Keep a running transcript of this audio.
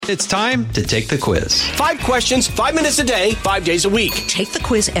It's time to take the quiz. 5 questions, 5 minutes a day, 5 days a week. Take the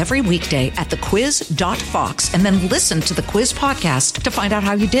quiz every weekday at thequiz.fox and then listen to the quiz podcast to find out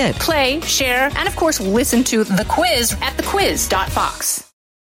how you did. Play, share, and of course, listen to the quiz at thequiz.fox.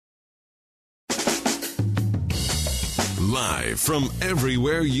 Live from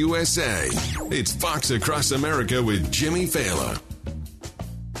everywhere USA, it's Fox Across America with Jimmy Fallon.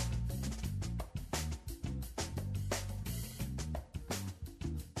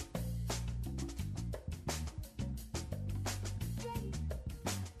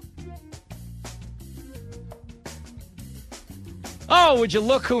 Oh, would you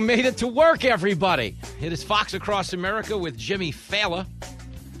look who made it to work, everybody? It is Fox Across America with Jimmy Fallon,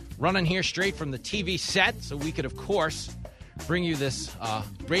 running here straight from the TV set so we could, of course, bring you this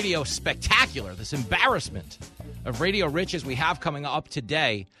radio spectacular, this embarrassment of radio riches we have coming up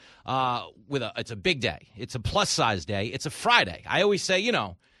today. It's a big day. It's a plus-size day. It's a Friday. I always say,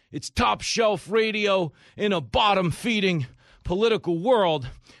 it's top-shelf radio in a bottom-feeding political world.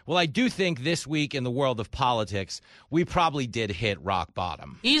 Well, I do think this week in the world of politics, we probably did hit rock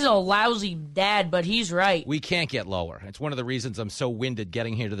bottom. He's a lousy dad, but he's right. We can't get lower. It's one of the reasons I'm so winded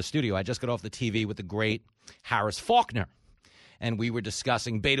getting here to the studio. I just got off the TV with the great Harris Faulkner, and we were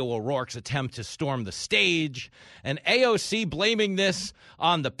discussing Beto O'Rourke's attempt to storm the stage, and AOC blaming this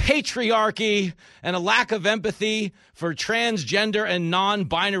on the patriarchy and a lack of empathy for transgender and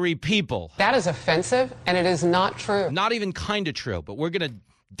non-binary people. That is offensive, and it is not true. Not even kind of true, but we're going to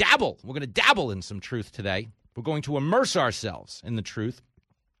dabble. We're going to dabble in some truth today. We're going to immerse ourselves in the truth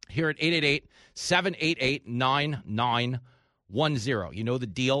here at 888-788-9910. You know the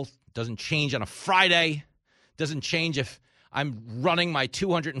deal. Doesn't change on a Friday. Doesn't change if I'm running my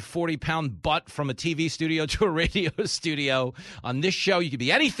 240-pound butt from a TV studio to a radio studio. On this show, you can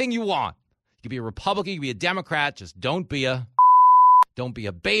be anything you want. You can be a Republican, you can be a Democrat. Just don't be a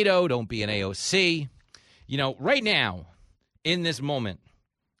Beto, don't be an AOC. Right now, in this moment,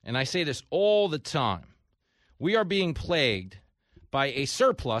 and I say this all the time, we are being plagued by a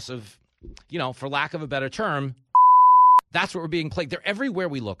surplus of, for lack of a better term, that's what we're being plagued. They're everywhere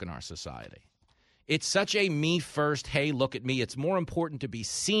we look in our society. It's such a me first, hey, look at me. It's more important to be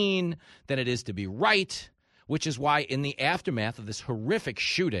seen than it is to be right, which is why in the aftermath of this horrific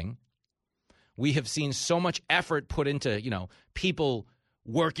shooting, we have seen so much effort put into, people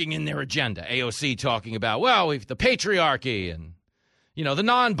working in their agenda. AOC talking about, the patriarchy and, the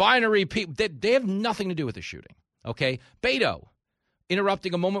non-binary people. They have nothing to do with the shooting, okay? Beto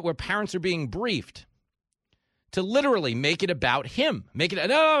interrupting a moment where parents are being briefed to literally make it about him.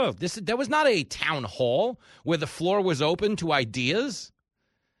 That was not a town hall where the floor was open to ideas.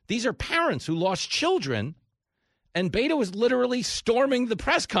 These are parents who lost children, and Beto was literally storming the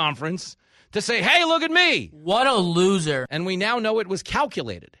press conference to say, hey, look at me. What a loser. And we now know it was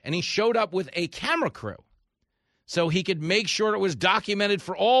calculated, and he showed up with a camera crew so he could make sure it was documented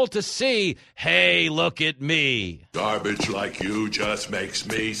for all to see, hey, look at me. Garbage like you just makes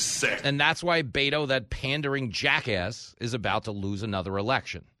me sick. And that's why Beto, that pandering jackass, is about to lose another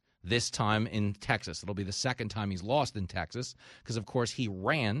election, this time in Texas. It'll be the second time he's lost in Texas because, of course, he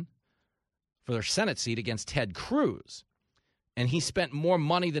ran for their Senate seat against Ted Cruz. And he spent more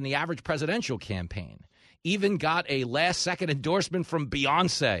money than the average presidential campaign. Even got a last-second endorsement from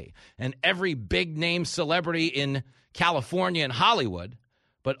Beyonce and every big-name celebrity in California and Hollywood.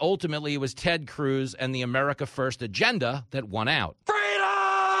 But ultimately, it was Ted Cruz and the America First agenda that won out.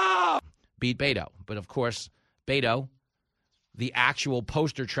 Freedom! Beat Beto. But, of course, Beto, the actual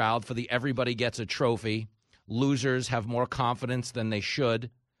poster child for the everybody gets a trophy, losers have more confidence than they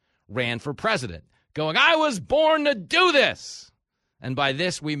should, ran for president, going, I was born to do this. And by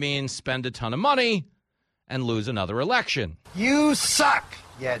this, we mean spend a ton of money and lose another election. You suck,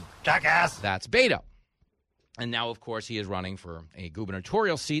 you jackass. That's Beto. And now, of course, he is running for a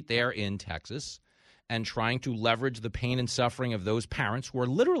gubernatorial seat there in Texas and trying to leverage the pain and suffering of those parents who are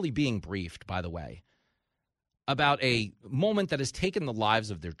literally being briefed, by the way, about a moment that has taken the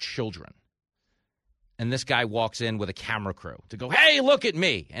lives of their children. And this guy walks in with a camera crew to go, hey, look at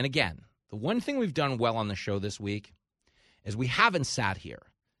me. And again, the one thing we've done well on the show this week is we haven't sat here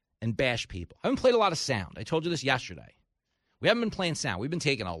and bashed people. I haven't played a lot of sound. I told you this yesterday. We haven't been playing sound. We've been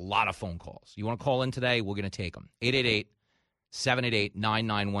taking a lot of phone calls. You want to call in today? We're going to take them.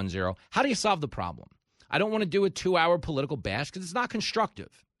 888-788-9910. How do you solve the problem? I don't want to do a 2-hour political bash because it's not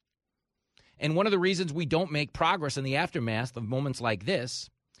constructive. And one of the reasons we don't make progress in the aftermath of moments like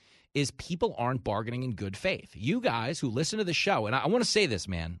this is people aren't bargaining in good faith. You guys who listen to the show, and I want to say this,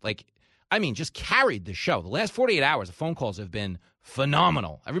 man, just carried the show. The last 48 hours, the phone calls have been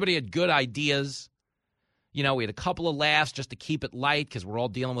phenomenal. Everybody had good ideas. We had a couple of laughs just to keep it light because we're all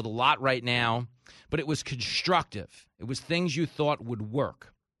dealing with a lot right now. But it was constructive. It was things you thought would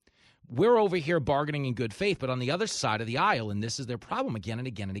work. We're over here bargaining in good faith, but on the other side of the aisle, and this is their problem again and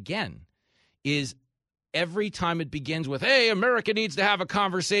again and again, is every time it begins with, hey, America needs to have a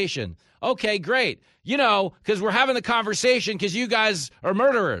conversation. Okay, great. Because we're having the conversation because you guys are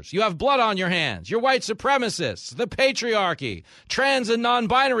murderers. You have blood on your hands. You're white supremacists, the patriarchy, trans and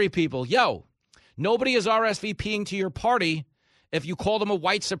non-binary people. Yo, nobody is RSVPing to your party if you call them a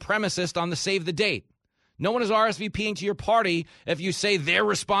white supremacist on the save the date. No one is RSVPing to your party if you say they're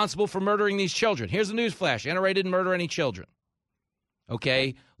responsible for murdering these children. Here's the newsflash. NRA didn't murder any children.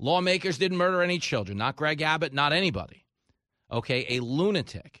 Okay? Lawmakers didn't murder any children. Not Greg Abbott, not anybody. Okay? A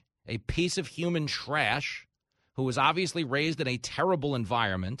lunatic, a piece of human trash who was obviously raised in a terrible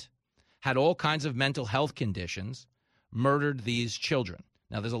environment, had all kinds of mental health conditions, murdered these children.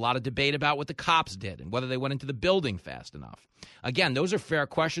 Now, there's a lot of debate about what the cops did and whether they went into the building fast enough. Again, those are fair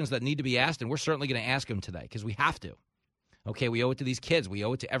questions that need to be asked, and we're certainly going to ask them today because we have to. Okay, we owe it to these kids. We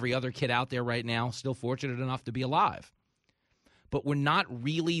owe it to every other kid out there right now still fortunate enough to be alive. But we're not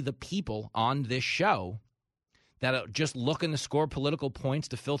really the people on this show that are just looking to score political points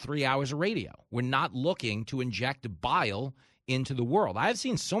to fill 3 hours of radio. We're not looking to inject bile into the world. I've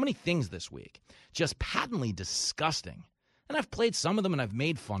seen so many things this week, just patently disgusting. And I've played some of them and I've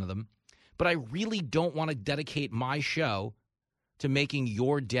made fun of them, but I really don't want to dedicate my show to making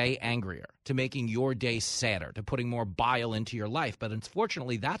your day angrier, to making your day sadder, to putting more bile into your life. But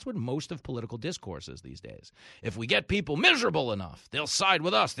unfortunately, that's what most of political discourse is these days. If we get people miserable enough, they'll side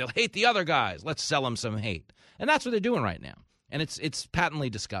with us. They'll hate the other guys. Let's sell them some hate. And that's what they're doing right now. And it's patently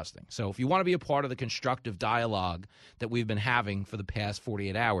disgusting. So if you want to be a part of the constructive dialogue that we've been having for the past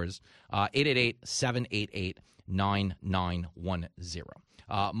 48 hours, 888-788-9910.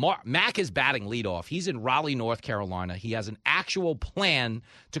 Mac is batting leadoff. He's in Raleigh, North Carolina. He has an actual plan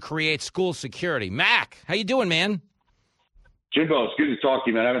to create school security. Mac, how you doing, man? Jimbo, it's good to talk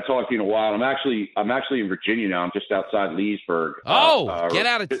to you, man. I haven't talked to you in a while. I'm actually in Virginia now. I'm just outside Leesburg. Get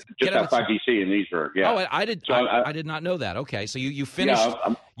out of just outside D.C. in Leesburg. Yeah. Oh, I did not know that. Okay, so you finished.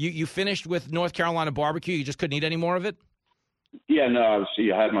 Yeah, you finished with North Carolina barbecue. You just couldn't eat any more of it. Yeah, no, I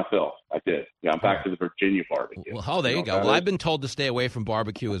had my fill. I did. Yeah, I'm back to the Virginia barbecue. Well, there you go. Well, I've been told to stay away from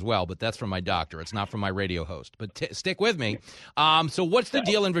barbecue as well, but that's from my doctor. It's not from my radio host. But stick with me. So what's the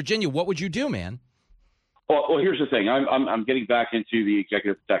deal in Virginia? What would you do, man? Well, here's the thing. I'm getting back into the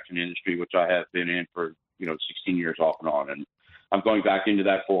executive protection industry, which I have been in for 16 years off and on, and I'm going back into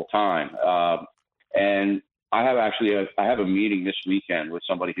that full time. And I have a meeting this weekend with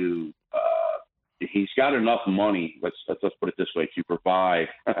somebody who he's got enough money. Let's put it this way, to provide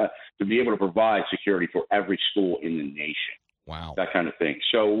to be able to provide security for every school in the nation. Wow, that kind of thing.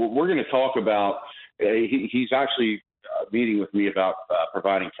 So we're going to talk about. He's actually meeting with me about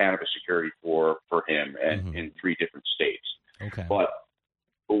providing cannabis security for him and in 3 different states. Okay. But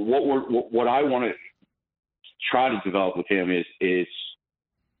what I want to try to develop with him is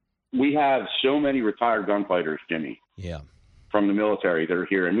we have so many retired gunfighters, Jimmy. Yeah. From the military that are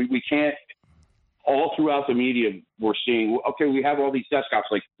here, and we can't. All throughout the media, we're seeing, okay, we have all these desk cops.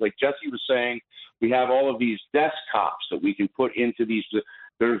 Like Jesse was saying, we have all of these desk cops that we can put into these.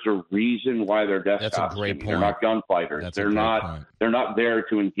 There's a reason why they're desk cops. That's a great point. They're not gunfighters. They're not there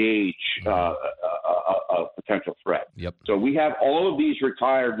to engage a potential threat. Yep. So we have all of these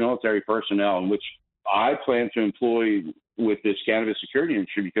retired military personnel, in which I plan to employ with this cannabis security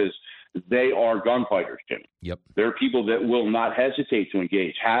industry because they are gunfighters, Jimmy. Yep. They're people that will not hesitate to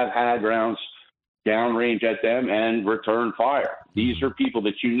engage, have had rounds downrange at them and return fire. These are people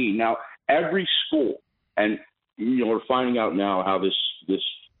that you need. Now, every school, and we're finding out now how this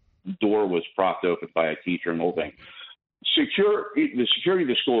door was propped open by a teacher and the whole thing. The security of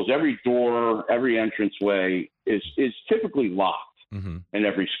the schools, every door, every entranceway is typically locked in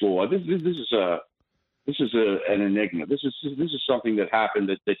every school. This is an enigma. This is something that happened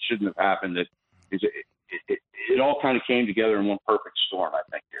that shouldn't have happened. It all kind of came together in one perfect storm, I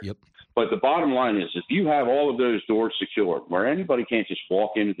think. Here. Yep. But the bottom line is, if you have all of those doors secured, where anybody can't just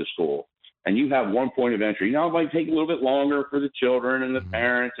walk into the school, and you have one point of entry, now it might take a little bit longer for the children and the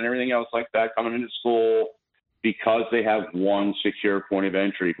parents and everything else like that coming into school because they have one secure point of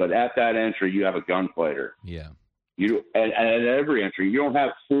entry. But at that entry, you have a gunfighter. Yeah. And at every entry, you don't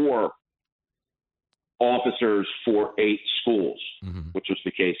have 4 officers for 8 schools, which was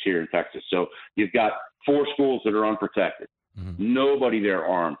the case here in Texas. So you've got 4 schools that are unprotected. Nobody there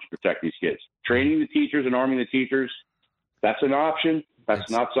armed to protect these kids. Training the teachers and arming the teachers, that's an option. That's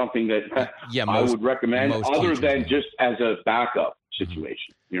not something that I would recommend other than just as a backup.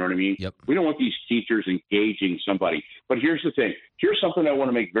 situation. You know what I mean? Yep. We don't want these teachers engaging somebody. But here's the thing. Here's something I want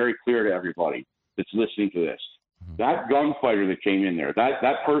to make very clear to everybody that's listening to this. That gunfighter that came in there,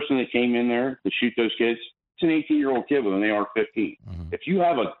 that person that came in there to shoot those kids, it's an 18-year-old kid with an AR-15. If you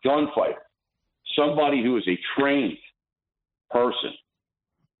have a gunfighter, somebody who is a trained person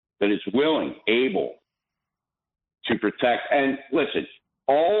that is willing, able to protect, and listen,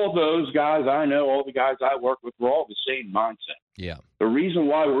 all of those guys I know, all the guys I work with, we're all the same mindset. Yeah. The reason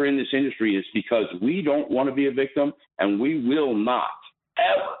why we're in this industry is because we don't want to be a victim, and we will not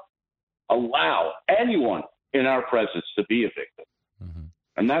ever allow anyone in our presence to be a victim.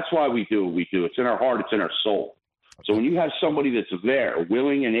 And that's why we do what we do. It's in our heart. It's in our soul. So when you have somebody that's there,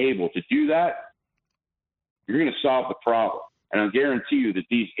 willing and able to do that, you're going to solve the problem. And I guarantee you that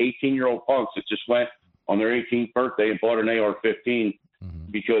these 18-year-old punks that just went on their 18th birthday and bought an AR-15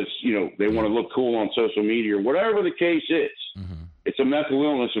 because, you know, they want to look cool on social media or whatever the case is, it's a mental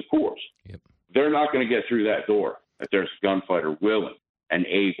illness, of course. Yep. They're not going to get through that door if there's a gunfighter willing and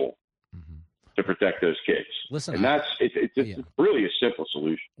able to protect those kids. Listen, and that's it's really a simple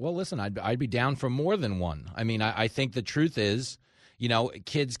solution. Well, listen, I'd be down for more than one. I mean, I think the truth is, you know,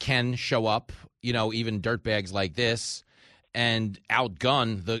 kids can show up, you know, even dirtbags like this, and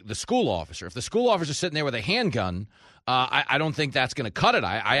outgun the school officer. If the school officer's sitting there with a handgun, I don't think that's going to cut it.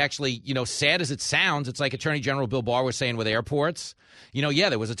 I actually, you know, sad as it sounds, it's like Attorney General Bill Barr was saying with airports. You know, yeah,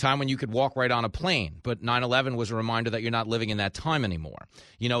 there was a time when you could walk right on a plane, but 9/11 was a reminder that you're not living in that time anymore.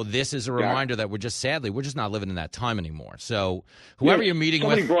 You know, this is a reminder that we're just not living in that time anymore. So whoever you're meeting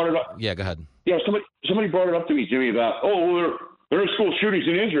with. Somebody brought it up. Yeah, go ahead. Yeah, somebody brought it up to me, Jimmy, about, there are school shootings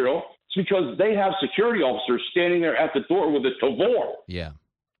in Israel. It's because they have security officers standing there at the door with a Tavor. Yeah.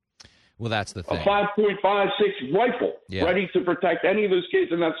 Well, that's the thing. A 5.56 rifle ready to protect any of those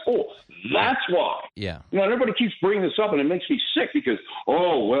kids in that school. That's why. Yeah. You know, everybody keeps bringing this up, and it makes me sick because,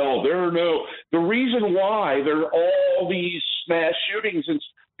 the reason why there are all these mass shootings is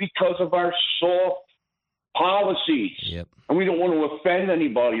because of our soft policies. Yep. And we don't want to offend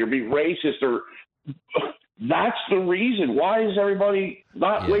anybody or be racist or that's the reason. Why is everybody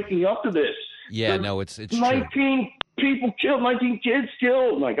not waking up to this? Yeah, it's 19 true. people killed, 19 kids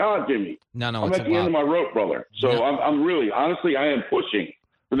killed. My God, Jimmy. No, I'm at the end of my rope, brother. So I'm really, honestly, I am pushing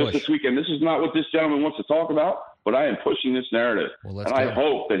for this weekend. This is not what this gentleman wants to talk about, but I am pushing this narrative. Well, and I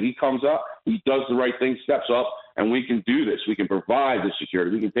hope that he comes up, he does the right thing, steps up, and we can do this. We can provide the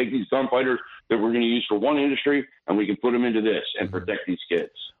security. We can take these gunfighters that we're going to use for one industry, and we can put them into this and protect these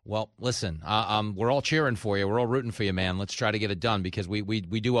kids. Well, listen, we're all cheering for you. We're all rooting for you, man. Let's try to get it done because we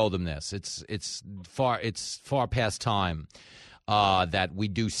do owe them this. It's far past time that we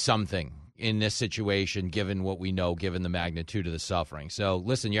do something in this situation, given what we know, given the magnitude of the suffering. So,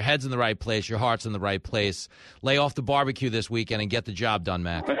 listen, your head's in the right place. Your heart's in the right place. Lay off the barbecue this weekend and get the job done,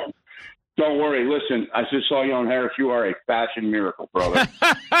 Mac. Don't worry. Listen, I just saw you on Harris. You are a fashion miracle, brother.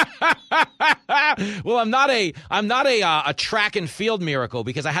 Well, I'm not a track and field miracle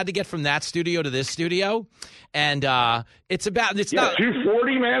because I had to get from that studio to this studio, and it's not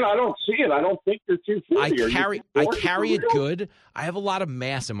 240, man. I don't see it. I don't think they're 240. I carry it good. I have a lot of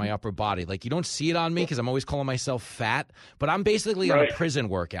mass in my upper body. Like, you don't see it on me because I'm always calling myself fat, but I'm basically on a prison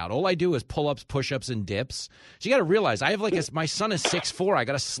workout. All I do is pull-ups, push-ups, and dips. So you got to realize, I have my son is 6'4". I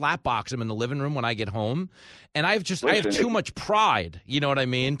got to slap box him in the living room when I get home, and I have too much pride, you know what I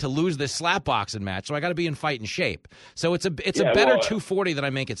mean, to lose this slap boxing match. So I got to be in fighting shape. So it's a better 240 than I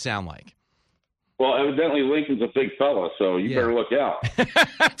make it sound like. Well, evidently Lincoln's a big fella, so you better look out.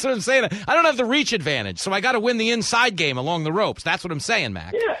 That's what I'm saying. I don't have the reach advantage, so I got to win the inside game along the ropes. That's what I'm saying,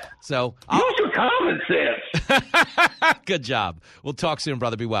 Mac. Yeah. So use your common sense. Good job. We'll talk soon,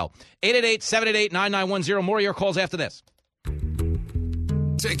 brother. Be well. 888-788-9910. More of your calls after this.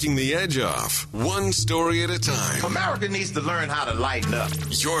 Taking the edge off, one story at a time. America needs to learn how to lighten up.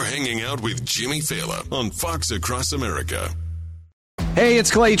 You're hanging out with Jimmy Fallon on Fox Across America. Hey, it's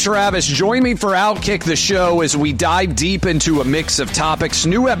Clay Travis. Join me for Outkick the Show as we dive deep into a mix of topics.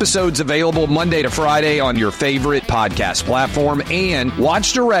 New episodes available Monday to Friday on your favorite podcast platform and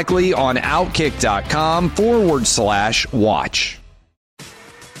watch directly on Outkick.com/watch.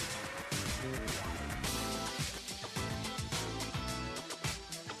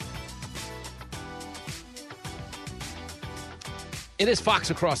 It is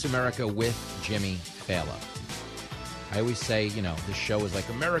Fox Across America with Jimmy Fallon. I always say, this show is like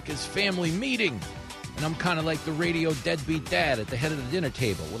America's family meeting, and I'm kind of like the radio deadbeat dad at the head of the dinner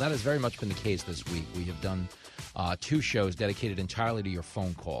table. Well, that has very much been the case this week. We have done 2 shows dedicated entirely to your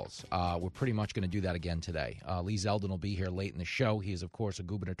phone calls. We're pretty much going to do that again today. Lee Zeldin will be here late in the show. He is, of course, a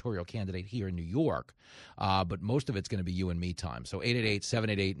gubernatorial candidate here in New York, but most of it's going to be you and me time. So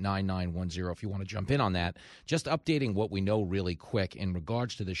 888-788-9910 if you want to jump in on that. Just updating what we know really quick in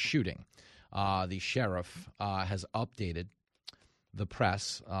regards to the shooting. The sheriff has updated the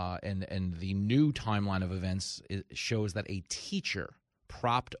press, and the new timeline of events shows that a teacher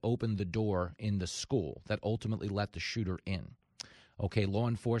propped open the door in the school that ultimately let the shooter in. Okay, law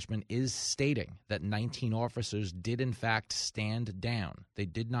enforcement is stating that 19 officers did in fact stand down. They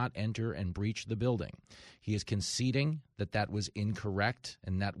did not enter and breach the building. He is conceding that that was incorrect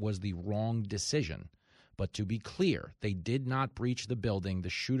and that was the wrong decision. But to be clear, they did not breach the building. The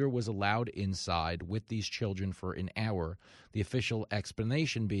shooter was allowed inside with these children for an hour. The official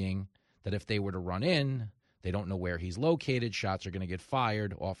explanation being that if they were to run in, they don't know where he's located. Shots are going to get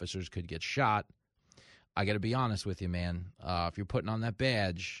fired. Officers could get shot. I got to be honest with you, man. If you're putting on that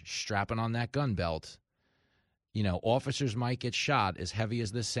badge, strapping on that gun belt, officers might get shot, as heavy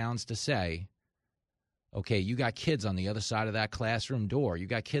as this sounds to say. Okay, you got kids on the other side of that classroom door. You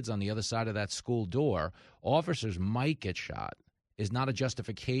got kids on the other side of that school door. Officers might get shot is not a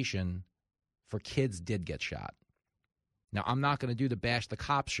justification for kids did get shot. Now, I'm not going to do the Bash the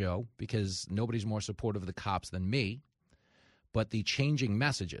Cops show because nobody's more supportive of the cops than me. But the changing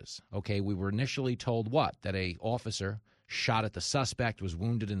messages, okay, we were initially told what? That a officer shot at the suspect, was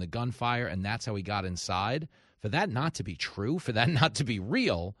wounded in the gunfire, and that's how he got inside. For that not to be true, for that not to be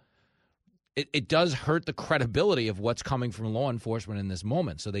real, it does hurt the credibility of what's coming from law enforcement in this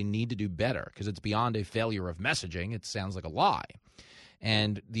moment. So they need to do better because it's beyond a failure of messaging. It sounds like a lie.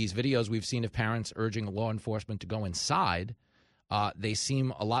 And these videos we've seen of parents urging law enforcement to go inside, they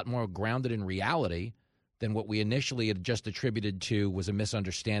seem a lot more grounded in reality than what we initially had just attributed to was a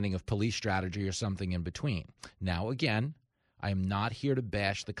misunderstanding of police strategy or something in between. Now, again, I am not here to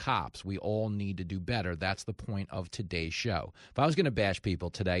bash the cops. We all need to do better. That's the point of today's show. If I was going to bash people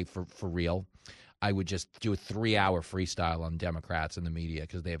today for real, I would just do a 3-hour freestyle on Democrats and the media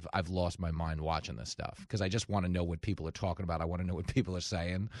because I've lost my mind watching this stuff because I just want to know what people are talking about. I want to know what people are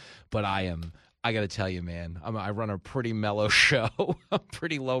saying. But I got to tell you, man, I run a pretty mellow show. I'm a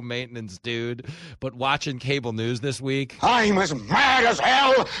pretty low maintenance dude. But watching cable news this week, I'm as mad as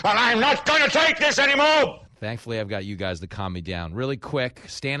hell, and I'm not going to take this anymore. Thankfully, I've got you guys to calm me down. Really quick,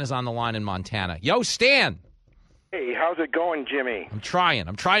 Stan is on the line in Montana. Yo, Stan. Hey, how's it going, Jimmy? I'm trying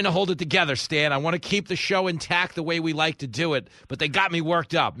to hold it together, Stan. I want to keep the show intact the way we like to do it, but they got me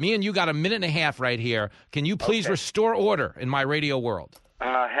worked up. Me and you got a minute and a half right here. Can you please restore order in my radio world?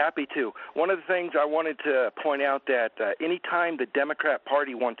 Happy to. One of the things I wanted to point out that anytime the Democrat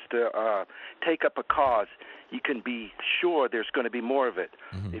Party wants to take up a cause, you can be sure there's going to be more of it.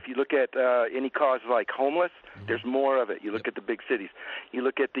 Mm-hmm. If you look at any cause like homeless, there's more of it. You look at the big cities. You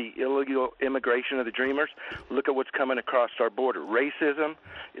look at the illegal immigration of the Dreamers. Look at what's coming across our border. Racism,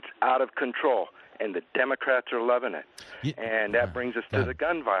 it's out of control, and the Democrats are loving it. And that brings us to the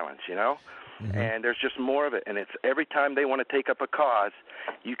gun violence, Mm-hmm. And there's just more of it. And it's every time they want to take up a cause,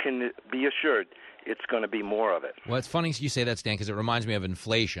 you can be assured it's going to be more of it. Well, it's funny you say that, Stan, because it reminds me of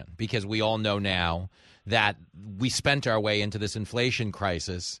inflation, because we all know now that we spent our way into this inflation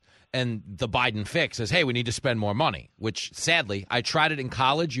crisis, and the Biden fix is, hey, we need to spend more money, which, sadly, I tried it in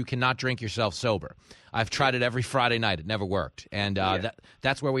college. You cannot drink yourself sober. I've tried it every Friday night. It never worked. And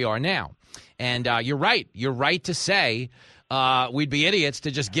that's where we are now. And you're right. You're right to say we'd be idiots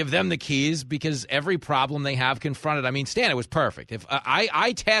to just give them the keys because every problem they have confronted. I mean, Stan, it was perfect. If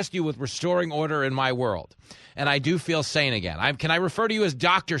I tasked you with restoring order in my world, and I do feel sane again. Can I refer to you as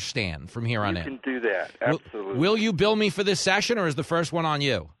Dr. Stan from here on in? You can do that. Absolutely. Will you bill me for this session, or is the first one on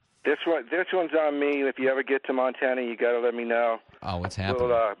you? This one's on me. If you ever get to Montana, you got to let me know. Oh, what's happening?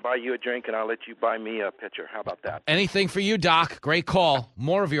 We'll buy you a drink, and I'll let you buy me a pitcher. How about that? Anything for you, Doc. Great call.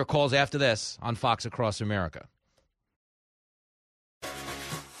 More of your calls after this on Fox Across America.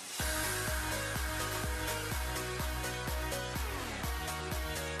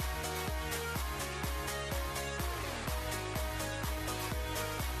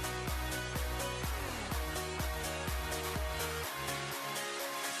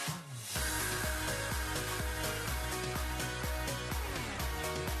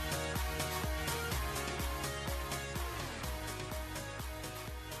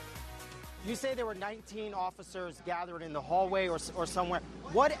 You say there were 19 officers gathered in the hallway or somewhere.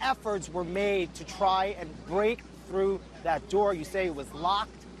 What efforts were made to try and break through that door? You say it was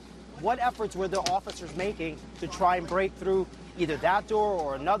locked. What efforts were the officers making to try and break through either that door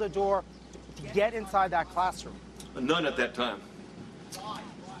or another door to get inside that classroom? None at that time.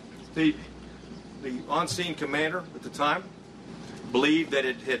 The on-scene commander at the time believed that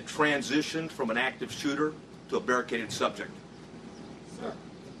it had transitioned from an active shooter to a barricaded subject. Sir,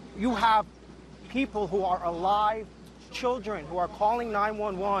 you have people who are alive, children who are calling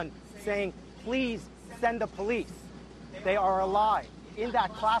 911 saying, please send the police. They are alive. In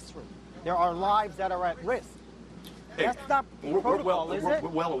that classroom, there are lives that are at risk. Hey, that's not protocol, is it? We're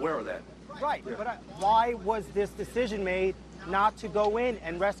well aware of that. Right, yeah. But why was this decision made not to go in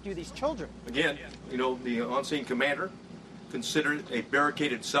and rescue these children? Again, the on-scene commander considered a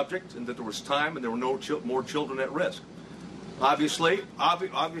barricaded subject and that there was time and there were no more children at risk. Obviously,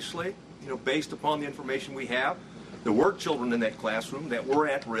 based upon the information we have, there were children in that classroom that were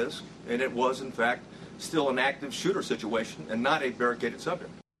at risk, and it was, in fact, still an active shooter situation and not a barricaded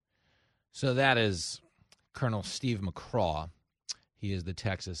subject. So that is Colonel Steve McCraw. He is the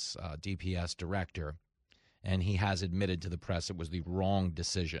Texas DPS director, and he has admitted to the press it was the wrong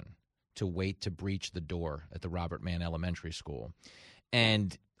decision to wait to breach the door at the Robert Mann Elementary School.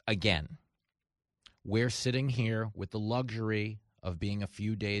 And again, we're sitting here with the luxury of being a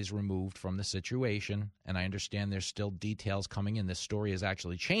few days removed from the situation, and I understand there's still details coming in. This story has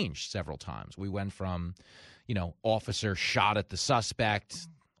actually changed several times. We went from, officer shot at the suspect,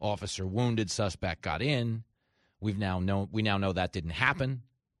 officer wounded, suspect got in. We now know that didn't happen.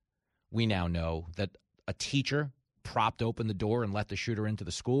 We now know that a teacher propped open the door and let the shooter into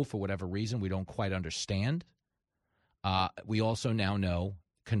the school for whatever reason we don't quite understand. We also now know,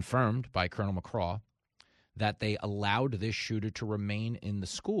 confirmed by Colonel McCraw, that they allowed this shooter to remain in the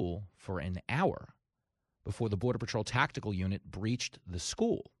school for an hour before the Border Patrol Tactical Unit breached the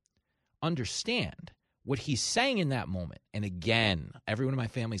school. Understand what he's saying in that moment. And again, everyone in my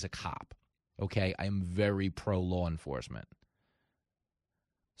family's a cop. Okay, I am very pro-law enforcement.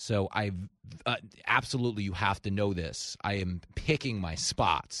 So absolutely, you have to know this. I am picking my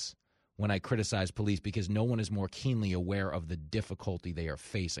spots when I criticize police because no one is more keenly aware of the difficulty they are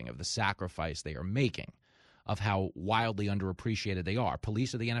facing, of the sacrifice they are making, of how wildly underappreciated they are.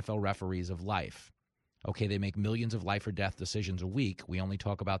 Police are the NFL referees of life. Okay, they make millions of life or death decisions a week. We only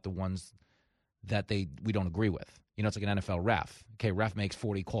talk about the ones that we don't agree with. It's like an NFL ref. Okay, ref makes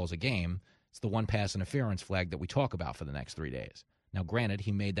 40 calls a game. It's the one pass interference flag that we talk about for the next 3 days. Now, granted,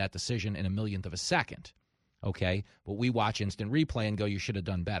 he made that decision in a millionth of a second, okay? But we watch instant replay and go, you should have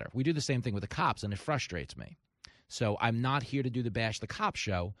done better. We do the same thing with the cops, and it frustrates me. So I'm not here to do the Bash the Cop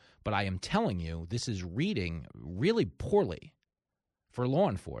show, but I am telling you this is reading really poorly for law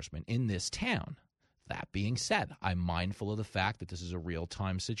enforcement in this town. That being said, I'm mindful of the fact that this is a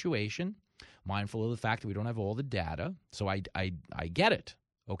real-time situation, mindful of the fact that we don't have all the data, so I get it,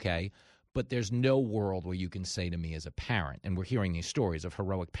 okay? But there's no world where you can say to me as a parent, and we're hearing these stories of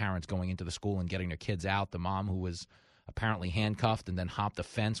heroic parents going into the school and getting their kids out, the mom who was apparently handcuffed and then hopped the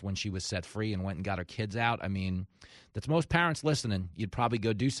fence when she was set free and went and got her kids out. I mean, that's most parents listening. You'd probably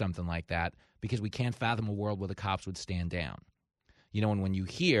go do something like that because we can't fathom a world where the cops would stand down. And when you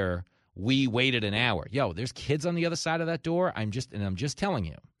hear, we waited an hour, there's kids on the other side of that door. I'm just telling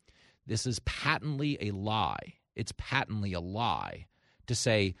you, this is patently a lie. It's patently a lie to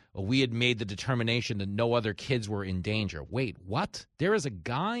say, we had made the determination that no other kids were in danger. Wait, what? There is a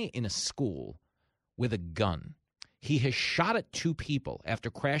guy in a school with a gun. He has shot at 2 people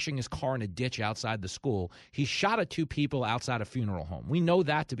after crashing his car in a ditch outside the school. He shot at 2 people outside a funeral home. We know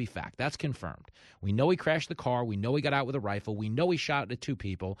that to be fact. That's confirmed. We know he crashed the car. We know he got out with a rifle. We know he shot at 2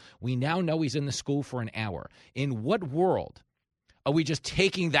 people. We now know he's in the school for an hour. In what world are we just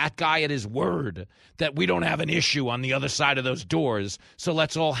taking that guy at his word that we don't have an issue on the other side of those doors, so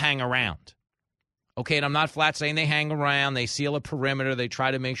let's all hang around? Okay, and I'm not flat saying they hang around. They seal a perimeter. They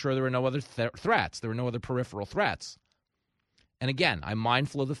try to make sure there are no other threats. There are no other peripheral threats. And again, I'm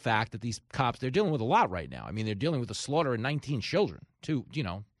mindful of the fact that these cops, they're dealing with a lot right now. I mean, they're dealing with the slaughter of 19 children, 2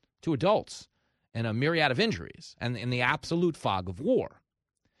 adults, and a myriad of injuries, and in the absolute fog of war.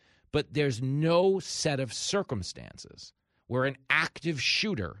 But there's no set of circumstances where an active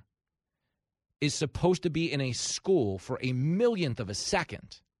shooter is supposed to be in a school for a millionth of a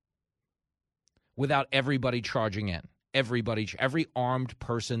second without everybody charging in. Every armed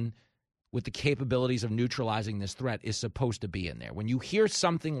person with the capabilities of neutralizing this threat is supposed to be in there. When you hear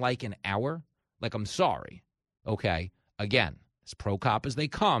something like an hour, I'm sorry, okay, again, as pro-cop as they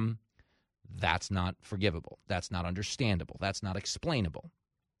come, that's not forgivable. That's not understandable. That's not explainable.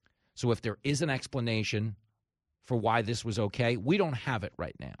 So if there is an explanation for why this was okay, we don't have it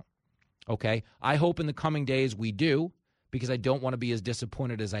right now, okay? I hope in the coming days we do, because I don't want to be as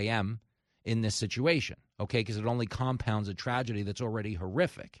disappointed as I am in this situation, okay, because it only compounds a tragedy that's already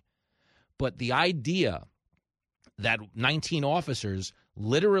horrific. But the idea that 19 officers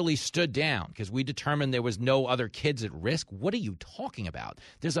literally stood down because we determined there was no other kids at risk. What are you talking about?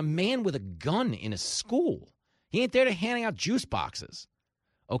 There's a man with a gun in a school. He ain't there to handing out juice boxes.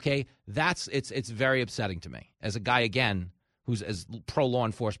 Okay, it's very upsetting to me as a guy, again, who's as pro-law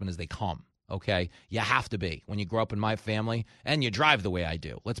enforcement as they come. Okay, you have to be when you grow up in my family and you drive the way I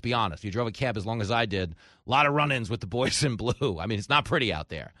do. Let's be honest. You drove a cab as long as I did. A lot of run-ins with the boys in blue. I mean, it's not pretty out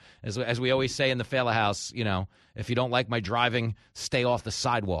there. As we always say in the Failer House, you know, if you don't like my driving, stay off the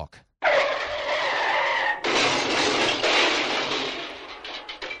sidewalk.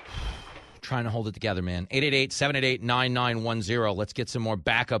 Trying to hold it together, man. 888-788-9910. Let's get some more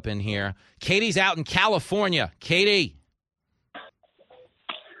backup in here. Katie's out in California. Katie.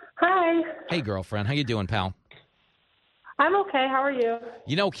 Hi. Hey, girlfriend. How you doing, pal? I'm okay. How are you?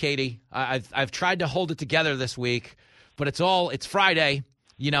 You know, Katie, I've tried to hold it together this week, but it's Friday.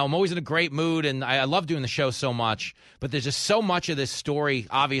 You know, I'm always in a great mood, and I love doing the show so much. But there's just so much of this story,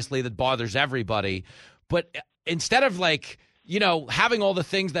 obviously, that bothers everybody. But instead of, like, you know, having all the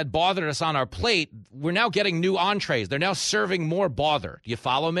things that bothered us on our plate, we're now getting new entrees. They're now serving more bother. Do you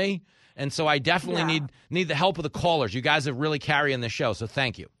follow me? And so I definitely need the help of the callers. You guys are really carrying the show, so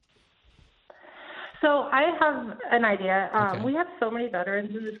thank you. So I have an idea. Okay. We have so many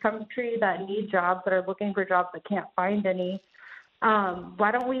veterans in this country that need jobs, that are looking for jobs, that can't find any. Why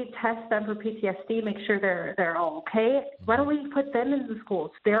don't we test them for PTSD, make sure they're all okay? Why don't we put them in the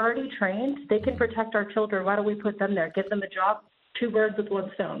schools? They're already trained. They can protect our children. Why don't we put them there? Give them a job, 2 birds with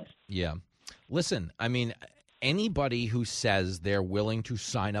 1 stone. Yeah. Listen, I mean, anybody who says they're willing to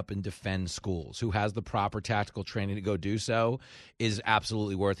sign up and defend schools, who has the proper tactical training to go do so, is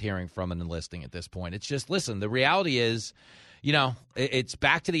absolutely worth hearing from and enlisting at this point. It's just, listen, the reality is, you know, it's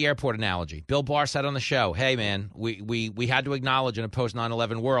back to the airport analogy. Bill Barr said on the show, hey, man, we had to acknowledge in a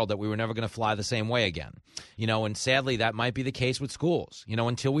post-9/11 world that we were never going to fly the same way again. You know, and sadly, that might be the case with schools, you know,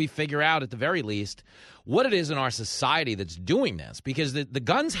 until we figure out at the very least what it is in our society that's doing this, because the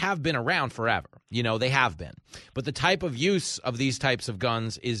guns have been around forever. You know, they have been. But the type of use of these types of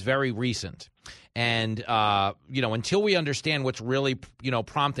guns is very recent. And, you know, until we understand what's really, you know,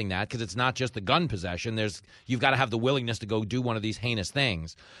 prompting that, because it's not just the gun possession, you've got to have the willingness to go do one of these heinous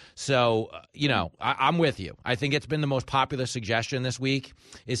things. So, you know, I'm with you. I think it's been the most popular suggestion this week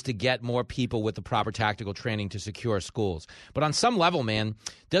is to get more people with the proper tactical training to secure schools. But on some level, man,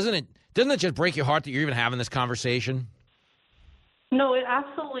 doesn't it just break your heart that you're even having this conversation? No, it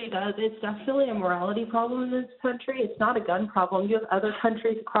absolutely does. It's definitely a morality problem in this country. It's not a gun problem. You have other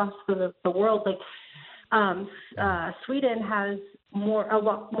countries across the world, like Sweden has a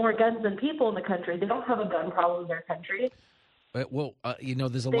lot more guns than people in the country. They don't have a gun problem in their country. Well, you know,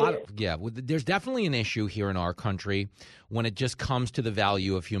 there's there's definitely an issue here in our country when it just comes to the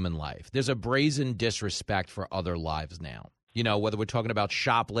value of human life. There's a brazen disrespect for other lives now. You know, whether we're talking about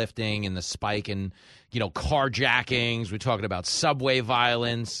shoplifting and the spike in, you know, carjackings, we're talking about subway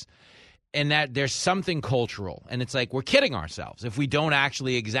violence, and that there's something cultural. And it's like we're kidding ourselves if we don't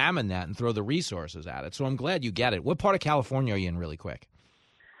actually examine that and throw the resources at it. So I'm glad you get it. What part of California are you in really quick?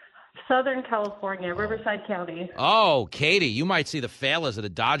 Southern California, Riverside County. Oh, Katie, you might see the Failers at a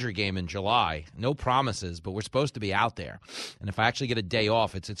Dodger game in July. No promises, but we're supposed to be out there. And if I actually get a day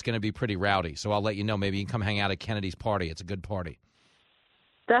off, it's going to be pretty rowdy. So I'll let you know. Maybe you can come hang out at Kennedy's party. It's a good party.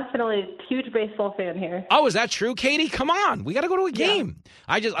 Definitely. Huge baseball fan here. Oh, is that true, Katie? Come on. We got to go to a game.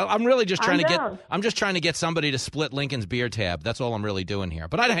 Yeah. I'm really just trying I'm just trying to get somebody to split Lincoln's beer tab. That's all I'm really doing here.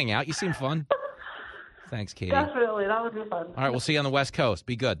 But I'd hang out. You seem fun. Thanks, Katie. Definitely. That would be fun. All right. We'll see you on the West Coast.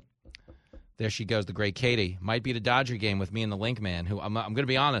 Be good. There she goes, the great Katie. Might be at a Dodger game with me and the Link Man, who I'm going to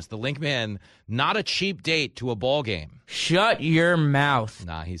be honest, the Link Man, not a cheap date to a ball game. Shut your mouth.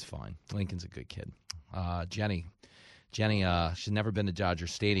 Nah, he's fine. Lincoln's a good kid. Jenny, she's never been to Dodger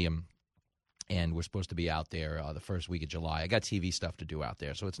Stadium, and we're supposed to be out there the first week of July. I got TV stuff to do out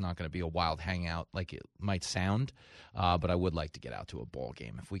there, so it's not going to be a wild hangout like it might sound, but I would like to get out to a ball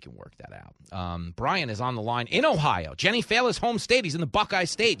game if we can work that out. Brian is on the line in Ohio. Jenny Failer's home state. He's in the Buckeye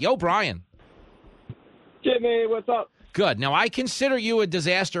State. Yo, Brian. Jimmy, what's up? Good. Now, I consider you a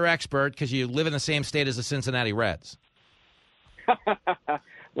disaster expert because you live in the same state as the Cincinnati Reds.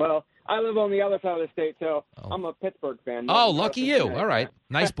 Well, I live on the other side of the state, so I'm a Pittsburgh fan. Oh, lucky you. All right.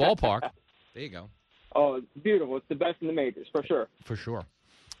 Nice ballpark. There you go. Oh, it's beautiful. It's the best in the majors, for sure. For sure.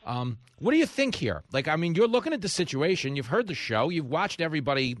 What do you think here? Like, I mean, you're looking at the situation. You've heard the show. You've watched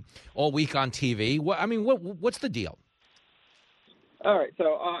everybody all week on TV. What's the deal? All right.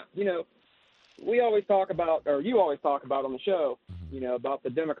 So, you know, we always talk about, or you always talk about on the show, you know, about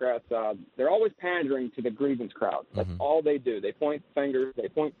the Democrats. They're always pandering to the grievance crowd. That's all they do. They point fingers.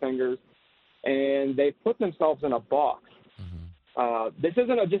 and they put themselves in a box. This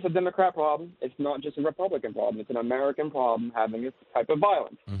isn't just a Democrat problem. It's not just a Republican problem. It's an American problem having this type of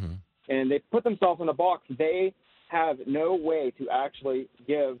violence. And they put themselves in a box. They have no way to actually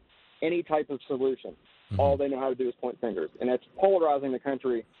give any type of solution. All they know how to do is point fingers. And it's polarizing the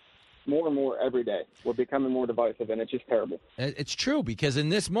country more and more every day. We're becoming more divisive, and it's just terrible. It's true, because in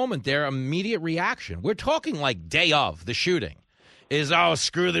this moment, their immediate reaction, we're talking like day of the shooting, is, oh,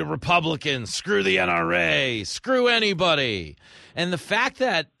 screw the Republicans, screw the NRA, screw anybody. And the fact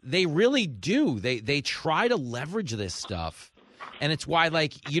that they really do, they try to leverage this stuff. And it's why,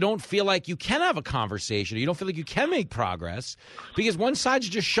 like, you don't feel like you can have a conversation. You don't feel like you can make progress because one side's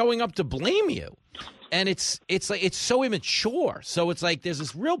just showing up to blame you. And it's like it's so immature. So it's like there's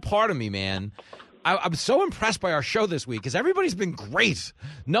this real part of me, man. I'm so impressed by our show this week because everybody's been great.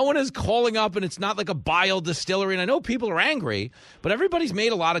 No one is calling up, and it's not like a bio distillery. And I know people are angry, but everybody's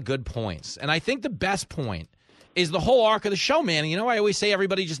made a lot of good points. And I think the best point is the whole arc of the show, man. And, you know, I always say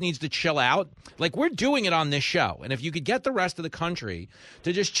everybody just needs to chill out. Like, we're doing it on this show. And if you could get the rest of the country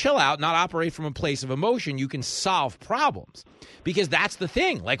to just chill out, not operate from a place of emotion, you can solve problems. Because that's the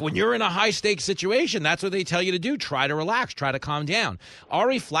thing. Like, when you're in a high-stakes situation, that's what they tell you to do. Try to relax. Try to calm down.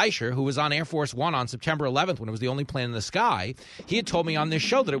 Ari Fleischer, who was on Air Force One on September 11th when it was the only plane in the sky, he had told me on this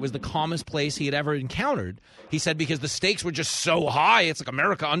show that it was the calmest place he had ever encountered. He said because the stakes were just so high, it's like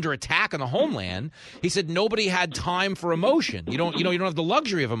America under attack in the homeland. He said nobody had time for emotion. You don't have the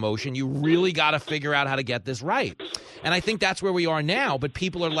luxury of emotion. You really got to figure out how to get this right. And I think that's where we are now, but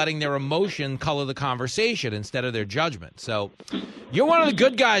people are letting their emotion color the conversation instead of their judgment. So you're one of the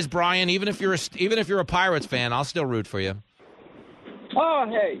good guys, Brian. Even if you're a Pirates fan, I'll still root for you. Oh,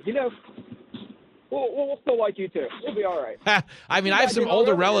 hey, you know, we'll still like you too. We'll be all right. I mean, I have some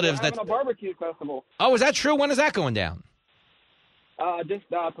older relatives that having a barbecue festival. Oh, is that true? When is that going down? Just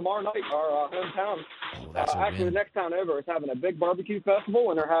tomorrow night, our hometown. That's actually, the next town over is having a big barbecue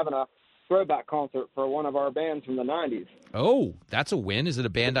festival, and they're having a throwback concert for one of our bands from the 90s. Oh, that's a win. Is it a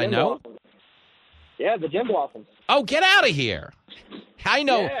band I know? Blossoms. Yeah, the Gin Blossoms. Oh, get out of here. I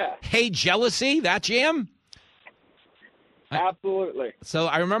know. Yeah. Hey, Jealousy, that jam? Absolutely. So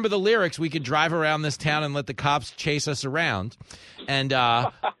I remember the lyrics. We could drive around this town and let the cops chase us around. And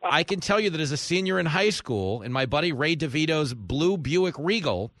I can tell you that as a senior in high school, in my buddy Ray DeVito's Blue Buick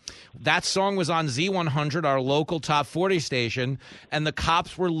Regal, that song was on Z100, our local top 40 station, and the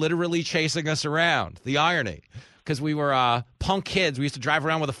cops were literally chasing us around. The irony. Because we were punk kids. We used to drive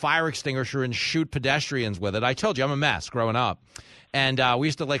around with a fire extinguisher and shoot pedestrians with it. I told you, I'm a mess growing up. And we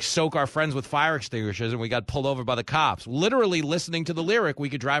used to, like, soak our friends with fire extinguishers, and we got pulled over by the cops. Literally listening to the lyric, we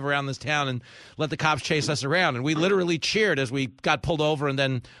could drive around this town and let the cops chase us around. And we literally cheered as we got pulled over and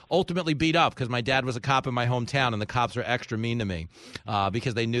then ultimately beat up because my dad was a cop in my hometown, and the cops were extra mean to me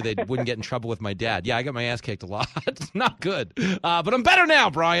because they knew they wouldn't get in trouble with my dad. Yeah, I got my ass kicked a lot. It's not good. But I'm better now,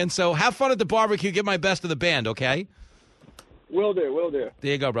 Brian. So have fun at the barbecue. Give my best to the band, okay? Will do.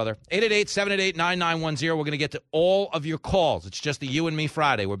 There you go, brother. 888-788-9910. We're going to get to all of your calls. It's just the You and Me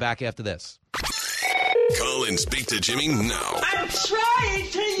Friday. We're back after this. Call and speak to Jimmy now. I'm trying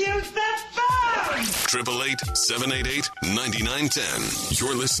to use the phone. 888-788-9910.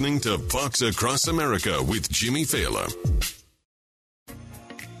 You're listening to Fox Across America with Jimmy Fallon.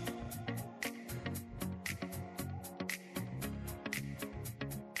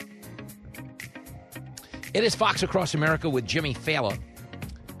 It is Fox Across America with Jimmy Fallon,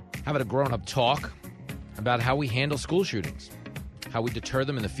 having a grown-up talk about how we handle school shootings, how we deter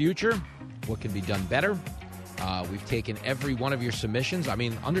them in the future, what can be done better. We've taken every one of your submissions. I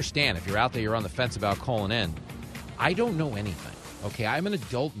mean, understand, if you're out there, you're on the fence about calling in. I don't know anything, okay? I'm an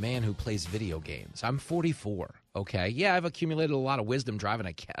adult man who plays video games. I'm 44, okay? Yeah, I've accumulated a lot of wisdom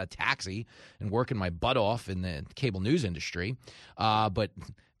driving a taxi and working my butt off in the cable news industry, but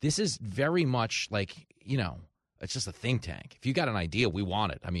this is very much like, you know, it's just a think tank. If you got an idea, we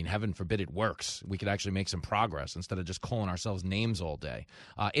want it. I mean, heaven forbid it works. We could actually make some progress instead of just calling ourselves names all day.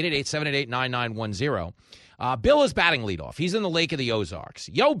 888-788-9910. Bill is batting leadoff. He's in the Lake of the Ozarks.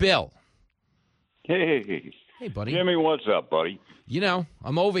 Yo, Bill. Hey. Hey, buddy. Jimmy, what's up, buddy? You know,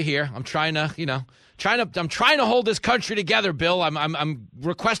 I'm over here. I'm trying to hold this country together, Bill. I'm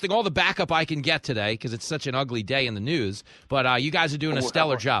requesting all the backup I can get today because it's such an ugly day in the news. But you guys are doing a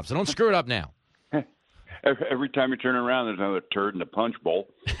stellar job, so don't screw it up now. Every time you turn around, there's another turd in the punch bowl.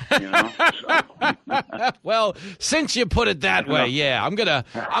 You know? Well, since you put it that way, yeah, I'm gonna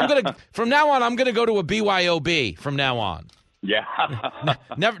from now on, I'm gonna go to a BYOB from now on. Yeah.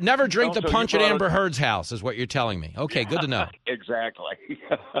 Never drink Also, the punch at Amber Heard's house, is what you're telling me. Okay, good to know. Exactly.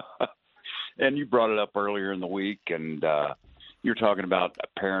 And you brought it up earlier in the week, and you're talking about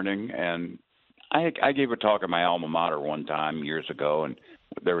parenting, and I gave a talk at my alma mater one time years ago, and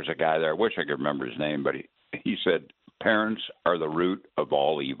there was a guy there. I wish I could remember his name, but he said, parents are the root of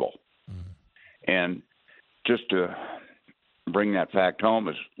all evil. And just to bring that fact home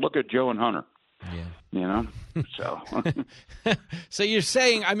is look at Joe and Hunter. Yeah. You know, so. So you're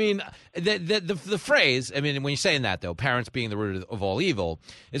saying, I mean, the phrase, I mean, when you're saying that, though, parents being the root of all evil,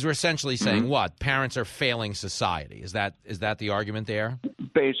 is we're essentially saying what? Parents are failing society. Is that the argument there?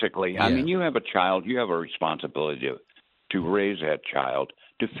 Basically. Yeah. I mean, you have a child, you have a responsibility to raise that child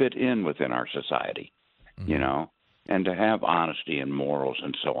to fit in within our society, you know, and to have honesty and morals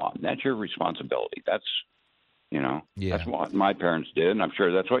and so on. That's your responsibility. That's, you know, that's what my parents did, and I'm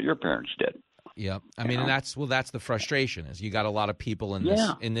sure that's what your parents did. Yep. I mean, and that's the frustration is you got a lot of people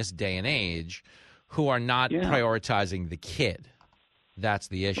in this day and age who are not prioritizing the kid. That's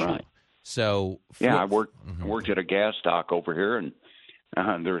the issue. Right. So I worked at a gas stock over here, and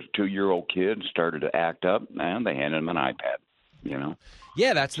there was a 2-year-old kid started to act up, and they handed him an iPad. You know.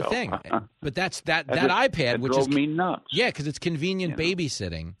 Yeah, that's the thing. But that iPad, which drove me nuts. Yeah, because it's convenient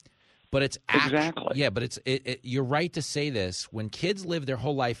babysitting. But it's exactly. Yeah, but you're right to say this. When kids live their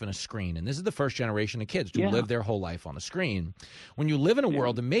whole life in a screen, and this is the first generation of kids who live their whole life on a screen, when you live in a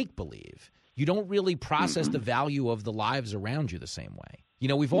world of make-believe, you don't really process the value of the lives around you the same way. You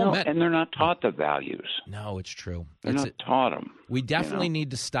know, we've all met. And they're not taught the values. No, it's true. They're not taught them. We definitely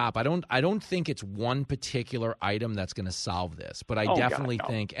need to stop. I don't think it's one particular item that's going to solve this, but I definitely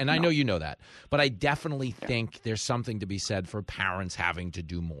think, and I know you know that, but I definitely think there's something to be said for parents having to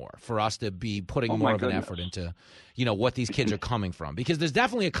do more, for us to be putting more of an effort into, you know, what these kids are coming from, because there's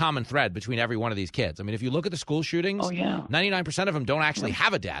definitely a common thread between every one of these kids. I mean, if you look at the school shootings, 99% of them don't actually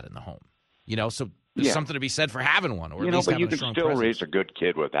have a dad in the home. You know, so there's something to be said for having one, or at least having a strong presence. But you can still raise a good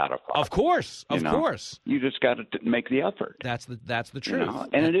kid without a father. Of course, of course. You just got to make the effort. That's the truth, you know?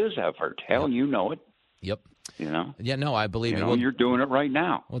 And it is effort. Hell, you know it. Yep. You know. Yeah, no, I believe it. Well, you're doing it right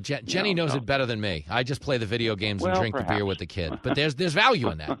now. Well, Jenny knows it better than me. I just play the video games and drink the beer with the kid. But there's value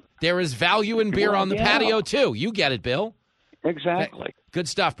in that. There is value in beer on the patio too. You get it, Bill. Exactly. Good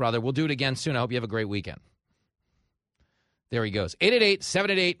stuff, brother. We'll do it again soon. I hope you have a great weekend. There he goes.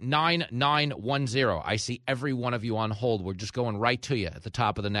 888-788-9910. I see every one of you on hold. We're just going right to you at the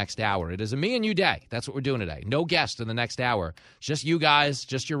top of the next hour. It is a me and you day. That's what we're doing today. No guest in the next hour. It's just you guys,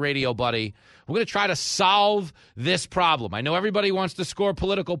 just your radio buddy. We're going to try to solve this problem. I know everybody wants to score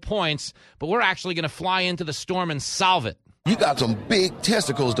political points, but we're actually going to fly into the storm and solve it. You got some big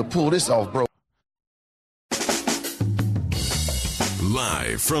testicles to pull this off, bro.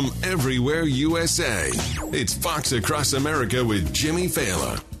 Live from everywhere USA, it's Fox Across America with Jimmy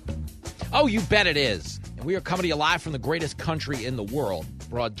Fallon. Oh, you bet it is. And we are coming to you live from the greatest country in the world,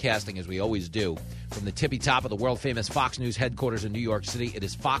 broadcasting as we always do. From the tippy top of the world-famous Fox News headquarters in New York City, it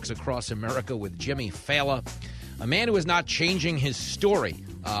is Fox Across America with Jimmy Fallon, a man who is not changing his story.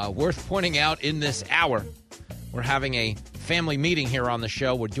 Worth pointing out in this hour, we're having a family meeting here on the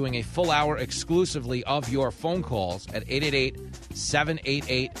show. We're doing a full hour exclusively of your phone calls at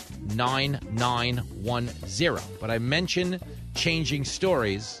 888-788-9910. But I mention changing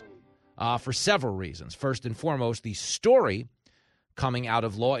stories for several reasons. First and foremost, the story coming out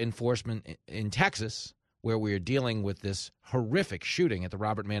of law enforcement in Texas, where we are dealing with this horrific shooting at the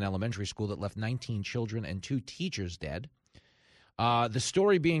Robert Mann Elementary School that left 19 children and 2 teachers dead. The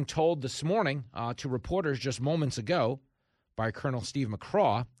story being told this morning to reporters just moments ago by Colonel Steve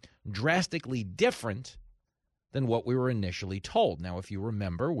McCraw, drastically different than what we were initially told. Now, if you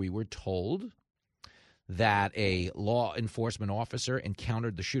remember, we were told that a law enforcement officer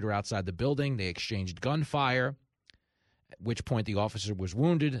encountered the shooter outside the building. They exchanged gunfire, at which point the officer was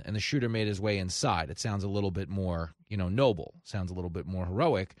wounded and the shooter made his way inside. It sounds a little bit more, noble, sounds a little bit more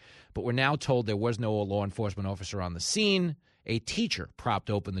heroic, but we're now told there was no law enforcement officer on the scene. A teacher propped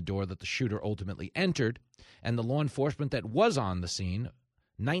open the door that the shooter ultimately entered, and the law enforcement that was on the scene,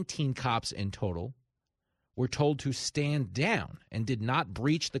 19 cops in total, were told to stand down and did not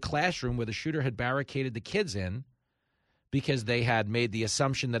breach the classroom where the shooter had barricaded the kids in because they had made the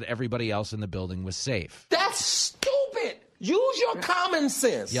assumption that everybody else in the building was safe. That's stupid. Use your common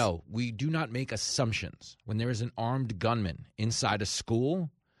sense. Yo, we do not make assumptions. When there is an armed gunman inside a school,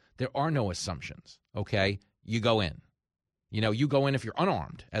 there are no assumptions, okay? You go in. You go in if you're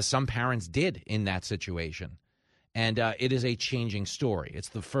unarmed, as some parents did in that situation. And it is a changing story. It's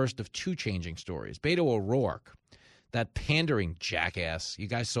the first of 2 changing stories. Beto O'Rourke, that pandering jackass, you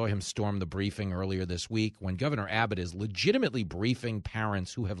guys saw him storm the briefing earlier this week when Governor Abbott is legitimately briefing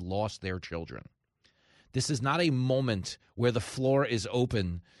parents who have lost their children. This is not a moment where the floor is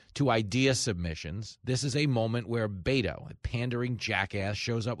open to idea submissions. This is a moment where Beto, a pandering jackass,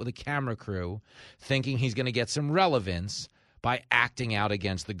 shows up with a camera crew thinking he's going to get some relevance by acting out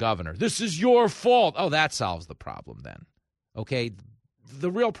against the governor. This is your fault. Oh, that solves the problem then. Okay, the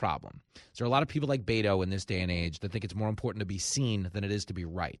real problem is there are a lot of people like Beto in this day and age that think it's more important to be seen than it is to be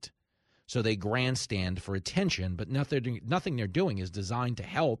right. So they grandstand for attention, but nothing they're doing is designed to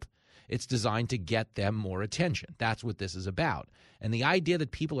help. It's designed to get them more attention. That's what this is about. And the idea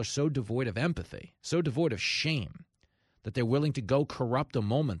that people are so devoid of empathy, so devoid of shame, that they're willing to go corrupt a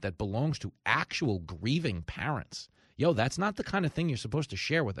moment that belongs to actual grieving parents. Yo, that's not the kind of thing you're supposed to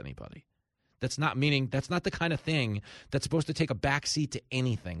share with anybody. That's not the kind of thing that's supposed to take a backseat to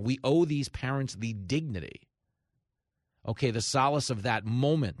anything. We owe these parents the dignity. Okay, the solace of that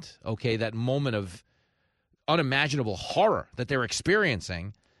moment, okay, that moment of unimaginable horror that they're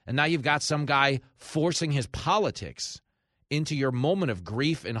experiencing. And now you've got some guy forcing his politics into your moment of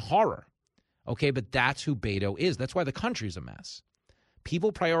grief and horror. Okay, but that's who Beto is. That's why the country's a mess.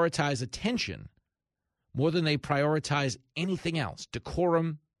 People prioritize attention more than they prioritize anything else.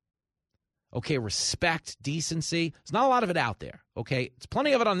 Decorum, okay, respect, decency. There's not a lot of it out there, okay? There's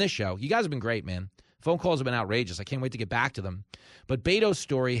plenty of it on this show. You guys have been great, man. Phone calls have been outrageous. I can't wait to get back to them. But Beto's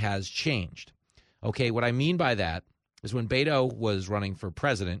story has changed. Okay, what I mean by that is when Beto was running for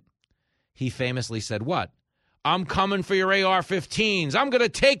president, he famously said what? I'm coming for your AR-15s. I'm going to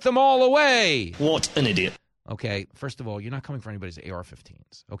take them all away. What an idiot. Okay, first of all, you're not coming for anybody's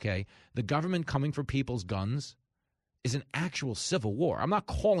AR-15s, okay? The government coming for people's guns is an actual civil war. I'm not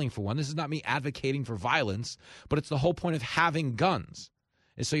calling for one. This is not me advocating for violence, but it's the whole point of having guns,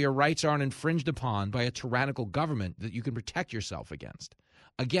 is so your rights aren't infringed upon by a tyrannical government that you can protect yourself against.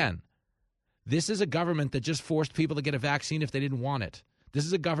 Again, this is a government that just forced people to get a vaccine if they didn't want it. This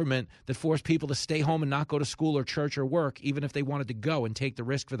is a government that forced people to stay home and not go to school or church or work, even if they wanted to go and take the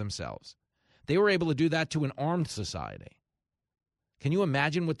risk for themselves. They were able to do that to an armed society. Can you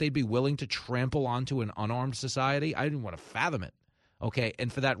imagine what they'd be willing to trample onto an unarmed society? I didn't want to fathom it. Okay,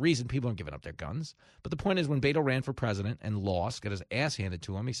 and for that reason, people aren't giving up their guns. But the point is, when Beto ran for president and lost, got his ass handed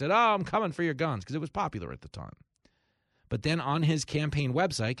to him, he said, I'm coming for your guns, because it was popular at the time. But then on his campaign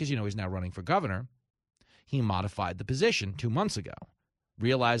website, because, he's now running for governor, he modified the position 2 months ago,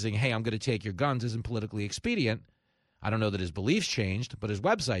 realizing, hey, I'm going to take your guns isn't politically expedient. I don't know that his beliefs changed, but his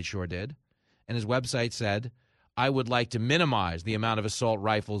website sure did. And his website said, I would like to minimize the amount of assault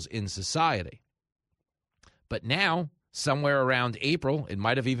rifles in society. But now, somewhere around April, it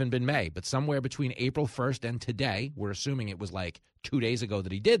might have even been May, but somewhere between April 1st and today, we're assuming it was like 2 days ago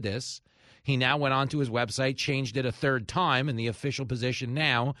that he did this, he now went onto his website, changed it a third time, and the official position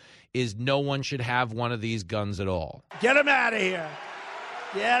now is no one should have one of these guns at all. Get him out of here.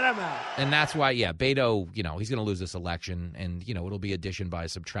 Get him out. And that's why, Beto, he's going to lose this election, and, it'll be addition by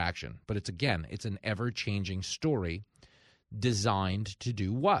subtraction. But it's an ever-changing story designed to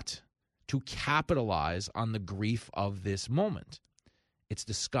do what? To capitalize on the grief of this moment. It's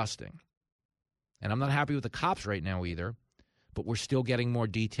disgusting. And I'm not happy with the cops right now either, but we're still getting more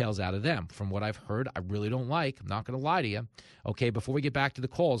details out of them. From what I've heard, I really don't like. I'm not going to lie to you. Okay, before we get back to the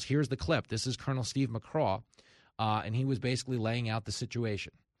calls, here's the clip. This is Colonel Steve McCraw, and he was basically laying out the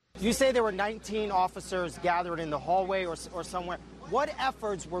situation. You say there were 19 officers gathered in the hallway or somewhere. What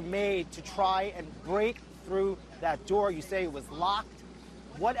efforts were made to try and break through that door? You say it was locked.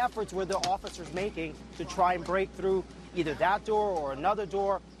 What efforts were the officers making to try and break through either that door or another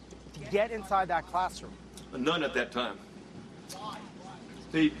door to get inside that classroom? None at that time.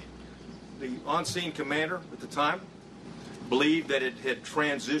 The on-scene commander at the time believed that it had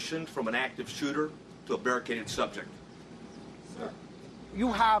transitioned from an active shooter to a barricaded subject.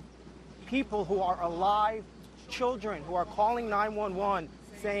 You have people who are alive, children who are calling 911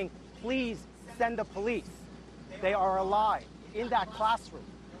 saying, please send the police. They are alive in that classroom.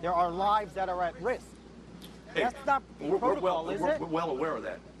 There are lives that are at risk. Hey, that's not protocol, is it? We're well aware of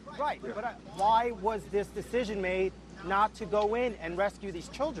that. Right, yeah. But why was this decision made not to go in and rescue these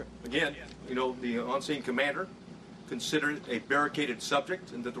children? Again, the on-scene commander considered it a barricaded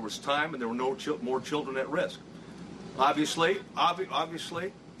subject and that there was time and there were no more children at risk. Obviously,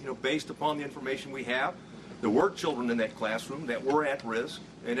 based upon the information we have, there were children in that classroom that were at risk,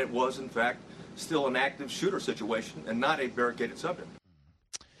 and it was, in fact, still an active shooter situation and not a barricaded subject.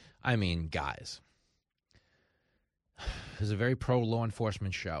 I mean, guys, this is a very pro-law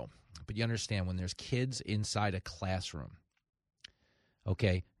enforcement show, but you understand when there's kids inside a classroom,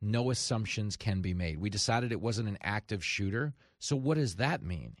 Okay, no assumptions can be made. We decided it wasn't an active shooter. So what does that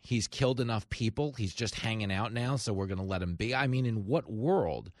mean? He's killed enough people. He's just hanging out now, so we're going to let him be. I mean, in what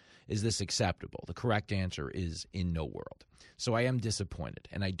world is this acceptable? The correct answer is in no world. So I am disappointed,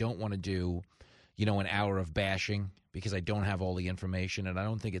 and I don't want to do, an hour of bashing because I don't have all the information, and I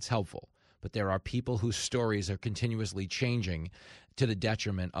don't think it's helpful. But there are people whose stories are continuously changing to the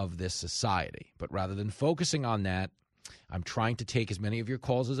detriment of this society. But rather than focusing on that, I'm trying to take as many of your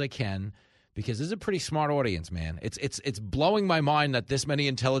calls as I can because this is a pretty smart audience, man. It's blowing my mind that this many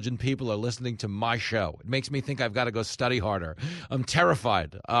intelligent people are listening to my show. It makes me think I've got to go study harder. I'm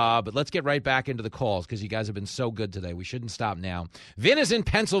terrified. But let's get right back into the calls because you guys have been so good today. We shouldn't stop now. Vin is in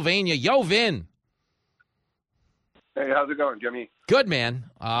Pennsylvania. Yo, Vin. Hey, how's it going, Jimmy? Good, man.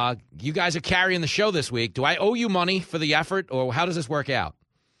 You guys are carrying the show this week. Do I owe you money for the effort, or how does this work out?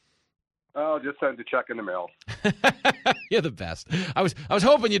 Oh, just send a check in the mail. You're the best. I was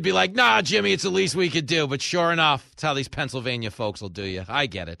hoping you'd be like, nah, Jimmy, it's the least we could do. But sure enough, it's how these Pennsylvania folks will do you. I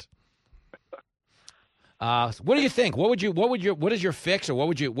get it. What do you think? What is your fix, or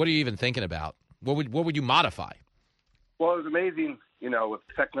what are you even thinking about? What would you modify? Well, it's amazing, with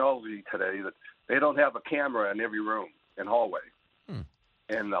technology today that they don't have a camera in every room and hallway.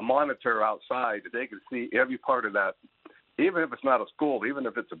 And a monitor outside that they can see every part of that, even if it's not a school, even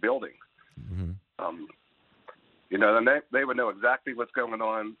if it's a building. Then they would know exactly what's going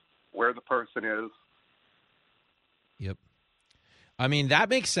on, where the person is. Yep. I mean, that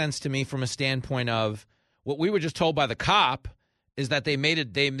makes sense to me from a standpoint of what we were just told by the cop is that they made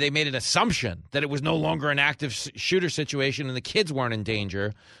an assumption that it was no longer an active shooter situation and the kids weren't in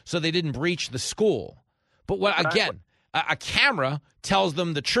danger, so they didn't breach the school. But a camera tells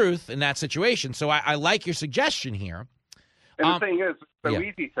them the truth in that situation. So I like your suggestion here. And the thing is, it's so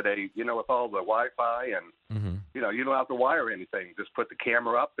easy today, with all the Wi-Fi and, you don't have to wire anything. Just put the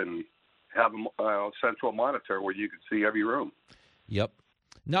camera up and have a central monitor where you can see every room. Yep.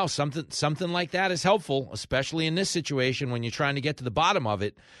 No, something like that is helpful, especially in this situation when you're trying to get to the bottom of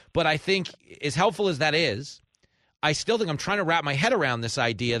it. But I think as helpful as that is, I still think I'm trying to wrap my head around this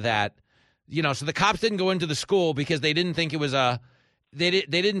idea that, so the cops didn't go into the school because they didn't think it was they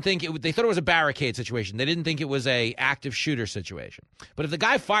thought it was a barricade situation. They didn't think it was a active shooter situation. But if the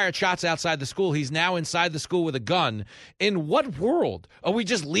guy fired shots outside the school, he's now inside the school with a gun. In what world are we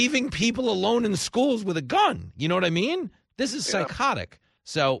just leaving people alone in schools with a gun? You know what I mean? This is psychotic.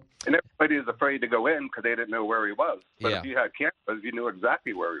 So, and everybody is afraid to go in because they didn't know where he was. But if you had cameras, you knew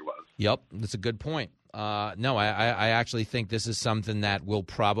exactly where he was. Yep, that's a good point. No, I actually think this is something that will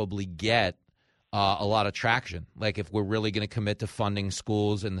probably get a lot of traction. Like if we're really going to commit to funding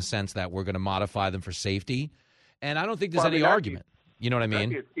schools in the sense that we're going to modify them for safety. And I don't think there's any argument. You know what I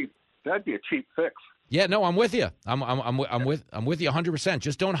mean? That'd be a cheap fix. Yeah, no, I'm with you. I'm with you 100%.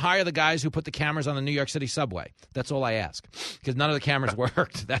 Just don't hire the guys who put the cameras on the New York City subway. That's all I ask, because none of the cameras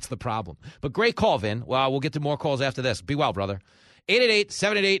worked. That's the problem. But great call, Vin. Well, we'll get to more calls after this. Be well, brother.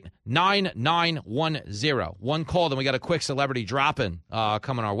 888-788-9910. One call, then we got a quick celebrity drop-in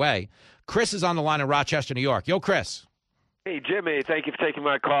coming our way. Chris is on the line in Rochester, New York. Yo, Chris. Hey, Jimmy, thank you for taking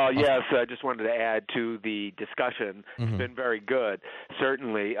my call. Yes, I just wanted to add to the discussion. It's been very good,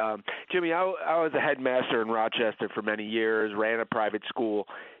 certainly. Jimmy, I was a headmaster in Rochester for many years, ran a private school,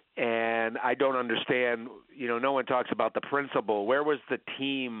 and I don't understand, no one talks about the principal. Where was the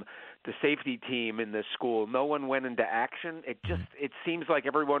team, the safety team in this school? No one went into action. It seems like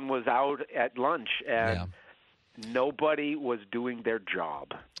everyone was out at lunch, and nobody was doing their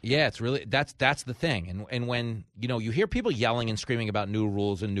job. Yeah, it's really that's the thing. And when you hear people yelling and screaming about new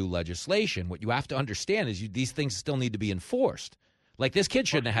rules and new legislation, what you have to understand is these things still need to be enforced. Like this kid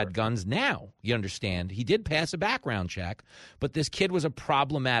shouldn't have had guns now. You understand? He did pass a background check, but this kid was a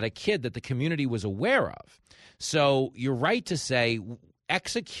problematic kid that the community was aware of. So you're right to say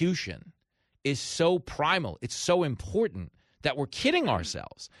execution is so primal. It's so important that we're kidding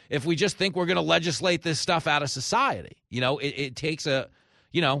ourselves if we just think we're going to legislate this stuff out of society. It takes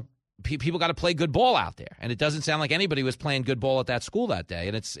people got to play good ball out there. And it doesn't sound like anybody was playing good ball at that school that day.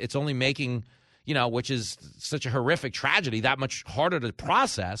 And it's only making, which is such a horrific tragedy, that much harder to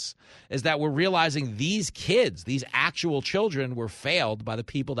process, is that we're realizing these kids, these actual children, were failed by the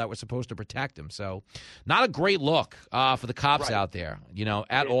people that were supposed to protect them. So not a great look for the cops out there,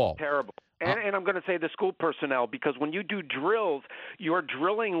 at all. Terrible. And I'm going to say the school personnel, because when you do drills, you're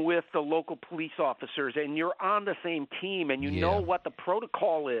drilling with the local police officers, and you're on the same team, and you know what the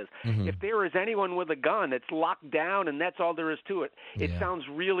protocol is. Mm-hmm. If there is anyone with a gun, it's locked down, and that's all there is to it. It sounds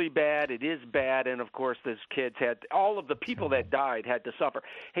really bad. It is bad, and, of course, those kids all of the people that died had to suffer.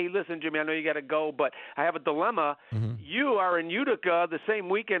 Hey, listen, Jimmy, I know you got to go, but I have a dilemma. Mm-hmm. You are in Utica the same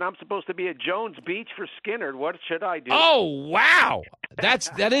weekend. I'm supposed to be at Jones Beach for Skinner. What should I do? Oh, wow.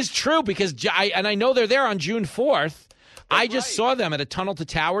 That is true, because I know they're there on June 4th. I just saw them at a Tunnel to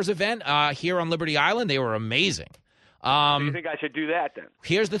Towers event here on Liberty Island. They were amazing. Do you think I should do that then?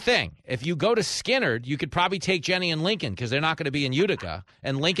 Here's the thing. If you go to Skinnerd, you could probably take Jenny and Lincoln, because they're not going to be in Utica,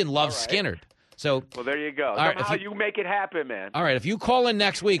 and Lincoln loves Skinnerd. So, well, there you go. Right, Somehow you make it happen, man. All right, if you call in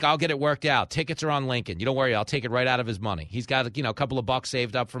next week, I'll get it worked out. Tickets are on Lincoln. You don't worry, I'll take it right out of his money. He's got a couple of bucks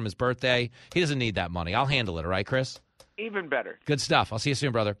saved up from his birthday. He doesn't need that money. I'll handle it, all right, Chris? Even better. Good stuff. I'll see you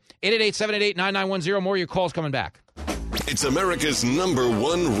soon, brother. 888-788-9910. More of your calls coming back. It's America's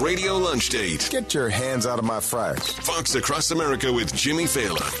 #1 radio lunch date. Get your hands out of my fries. Fox Across America with Jimmy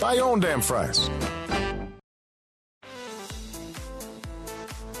Fallon. Buy your own damn fries.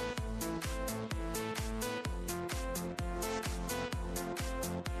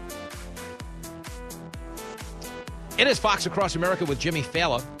 It is Fox Across America with Jimmy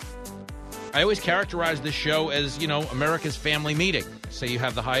Fallon. I always characterize this show as, America's family meeting. Say you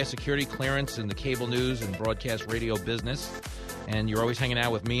have the highest security clearance in the cable news and broadcast radio business, and you're always hanging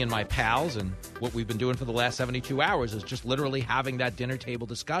out with me and my pals, and what we've been doing for the last 72 hours is just literally having that dinner table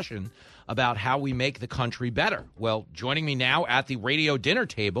discussion about how we make the country better. Well, joining me now at the radio dinner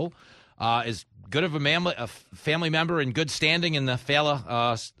table is good of a family member in good standing in the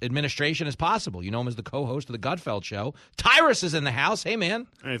Fala administration as possible. You know him as the co-host of the Gutfeld Show. Tyrus is in the house. Hey, man.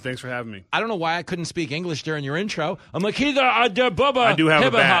 Hey, thanks for having me. I don't know why I couldn't speak English during your intro. I'm like, I do have a bat.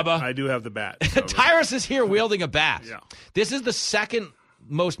 I do have the bat. So. Tyrus is here wielding a bat. Yeah. This is the second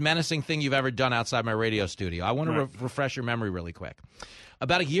most menacing thing you've ever done outside my radio studio. I want to refresh your memory really quick.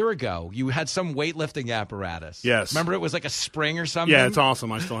 About a year ago, you had some weightlifting apparatus. Yes. Remember, it was like a spring or something? Yeah, it's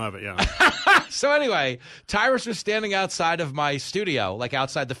awesome. I still have it, yeah. So anyway, Tyrus was standing outside of my studio, like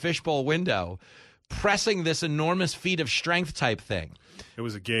outside the fishbowl window, pressing this enormous feat of strength type thing. It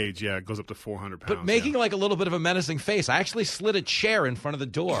was a gauge, yeah. It goes up to 400 pounds. But making like a little bit of a menacing face. I actually slid a chair in front of the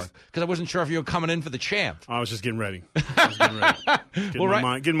door because I wasn't sure if you were coming in for the champ. I was just getting ready.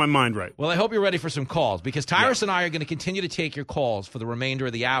 Getting my mind right. Well, I hope you're ready for some calls, because Tyrus and I are going to continue to take your calls for the remainder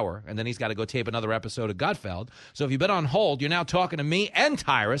of the hour, and then he's got to go tape another episode of Gutfeld. So if you've been on hold, you're now talking to me and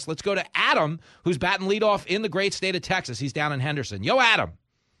Tyrus. Let's go to Adam, who's batting leadoff in the great state of Texas. He's down in Henderson. Yo, Adam.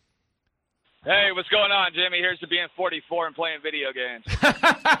 Hey, what's going on, Jimmy? Here's to being 44 and playing video games.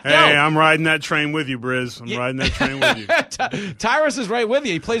 Hey, I'm riding that train with you, Briz. I'm riding that train with you. Tyrus is right with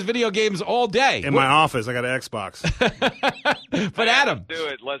you. He plays video games all day. In my office, I got an Xbox. But Adam,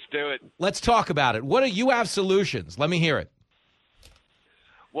 Let's do it. Let's talk about it. What do you have solutions? Let me hear it.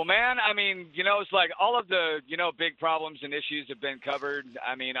 Well, man, I mean, it's like all of the, big problems and issues have been covered.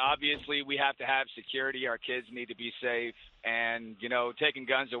 I mean, obviously we have to have security. Our kids need to be safe. And, taking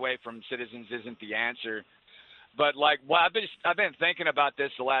guns away from citizens isn't the answer. But, I've been thinking about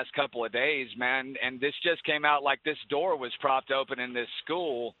this the last couple of days, man, and this just came out like this door was propped open in this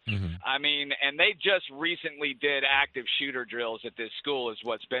school. Mm-hmm. I mean, and they just recently did active shooter drills at this school is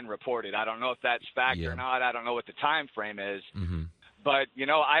what's been reported. I don't know if that's fact or not. I don't know what the time frame is. Mm-hmm. But,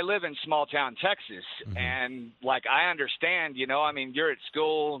 I live in small town Texas, and, I understand, I mean, you're at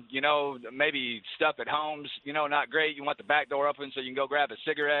school, maybe stuff at home's, not great. You want the back door open so you can go grab a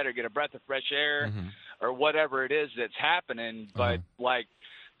cigarette or get a breath of fresh air or whatever it is that's happening. But,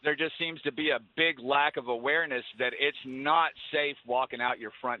 there just seems to be a big lack of awareness that it's not safe walking out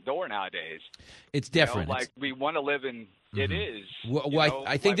your front door nowadays. It's different. We want to live in it is. Well,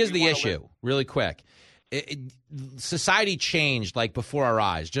 I think this is the issue, really quick. Society changed before our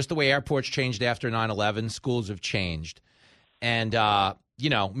eyes. Just the way airports changed after 9/11, schools have changed. And,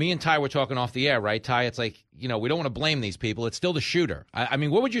 me and Ty were talking off the air, right, Ty? It's like, we don't want to blame these people. It's still the shooter. I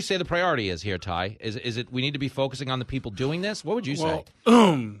mean, what would you say the priority is here, Ty? Is it we need to be focusing on the people doing this? What would you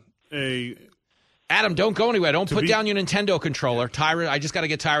say? Adam, don't go anywhere. Don't put down your Nintendo controller. Tyrus, I just got to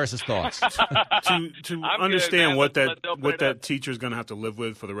get Tyrus's thoughts. to understand what that teacher's going to have to live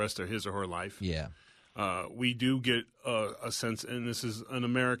with for the rest of his or her life. Yeah. We do get a sense, and this is an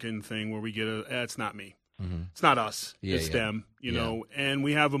American thing, where we get it's not me. Mm-hmm. It's not us. It's them, know. And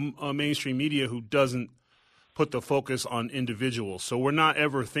we have a mainstream media who doesn't put the focus on individuals. So we're not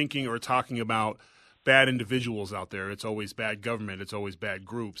ever thinking or talking about bad individuals out there. It's always bad government. It's always bad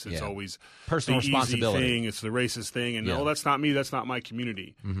groups. It's always personal the responsibility. Easy thing. It's the racist thing. And no, that's not me. That's not my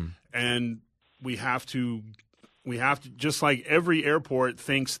community. Mm-hmm. And we have to, just like every airport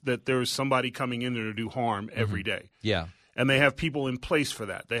thinks that there's somebody coming in there to do harm every day. Yeah. And they have people in place for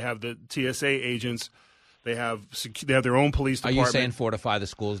that. They have the TSA agents. They have their own police Are department. you saying fortify the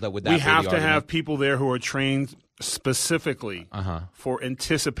schools? That would that we be have the to argument? have people there who are trained specifically for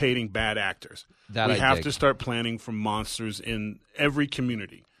anticipating bad actors. That we I have dig. to start planning for monsters in every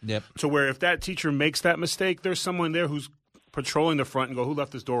community. Yep. So where if that teacher makes that mistake, there's someone there who's patrolling the front and go, who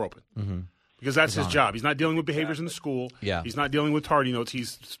left this door open? Mm-hmm. Because that's He's his on job. He's not dealing with behaviors in the school. Yeah. He's not dealing with tardy notes.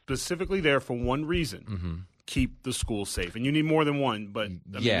 He's specifically there for one reason. Mm-hmm. Keep the school safe. And you need more than one, but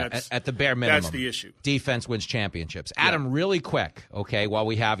I mean, that's, at the bare minimum. That's the issue. Defense wins championships. Adam, really quick, okay, while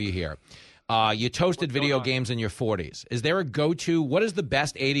we have you here. You toasted video games in your 40s. Is there a go-to? What is the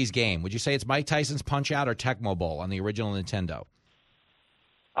best 80s game? Would you say it's Mike Tyson's Punch-Out or Tecmo Bowl on the original Nintendo?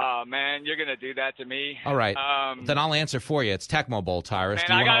 Oh, man, you're going to do that to me. All right. Then I'll answer for you. It's Tecmo Bowl, Tyrus. Man,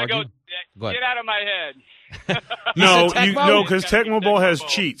 Do you I want to got to argue? Go ahead. get out of my head. No, said Tecmo? because Tecmo Bowl has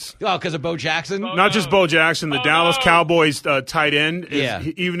cheats. Oh, because of Bo Jackson? Not just Bo Jackson, the Dallas Cowboys tight end.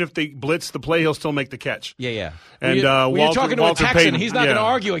 Even if they blitz the play, he'll still make the catch. Yeah. And you're Walter, talking to Walter a Texan. Payton, He's not going to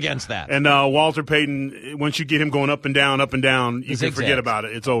argue against that. And Walter Payton, once you get him going up and down, you can Zigzags. forget about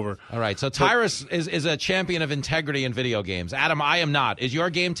it. It's over. All right, so Tyrus is a champion of integrity in video games. Adam, I am not. Is your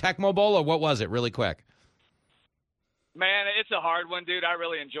game Tecmo Bowl, or what was it, really quick? Man, it's a hard one, dude. I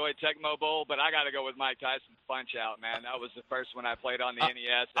really enjoyed Tecmo Bowl, but I got to go with Mike Tyson's Punch-Out, man. That was the first one I played on the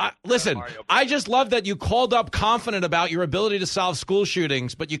NES. Listen, I just love that you called up confident about your ability to solve school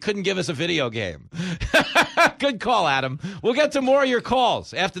shootings, but you couldn't give us a video game. Good call, Adam. We'll get to more of your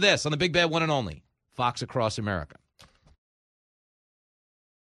calls after this on the Big Bad One and Only, Fox Across America.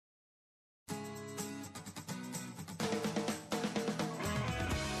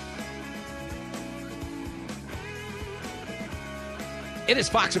 It is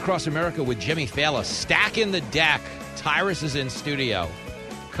Fox Across America with Jimmy Fallon. Stacking the deck. Tyrus is in studio,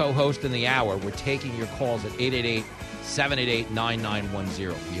 co-host in the hour. We're taking your calls at 888-788-9910.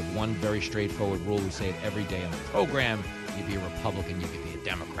 We have one very straightforward rule. We say it every day on the program. You be a Republican, you can be a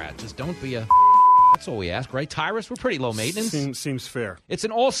Democrat. Just don't be a... That's all we ask, right, Tyrus? We're pretty low maintenance. Seems fair. It's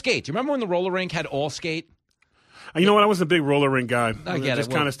an all-skate. Do you remember when the roller rink had all-skate? You know what? I wasn't a big roller rink guy. I get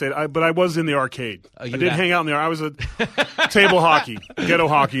just it. kind of stayed. But I was in the arcade. I you did got- hang out in there. I was a table hockey, ghetto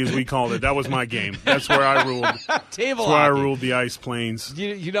hockey as we called it. That was my game. That's where I ruled. Table That's where I hockey. ruled the ice planes.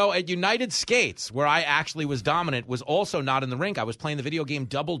 You know, at United Skates, where I actually was dominant, was also not in the rink. I was playing the video game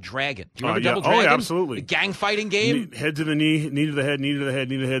Double Dragon. Do you remember Double Dragon? Oh, yeah, absolutely. The gang fighting game? Head to the knee, knee to the head, knee to the head,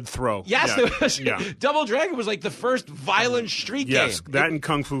 knee to the head, throw. Yes, Yeah. there was. Yeah. Double Dragon was like the first violent street Yes, game. that and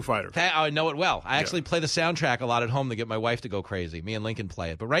Kung Fu Fighter. I know it well. I actually play the soundtrack a lot at home to get my wife to go crazy. Me and Lincoln play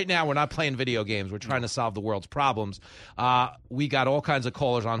it. But right now, we're not playing video games. We're trying to solve the world's problems. We got all kinds of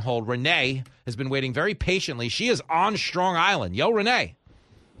callers on hold. Renee has been waiting very patiently. She is on Strong Island. Yo, Renee.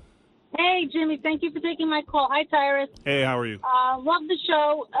 Hey, Jimmy. Thank you for taking my call. Hi, Tyrus. Hey, how are you? Love the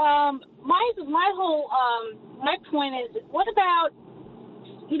show. My point is, what about,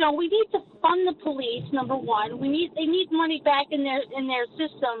 we need to fund the police, number one. They need money back in their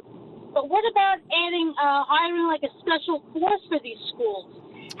system. But what about hiring like a special force for these schools?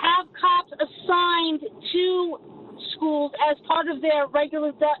 Have cops assigned to schools as part of their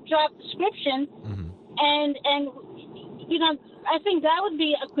regular job description, and I think that would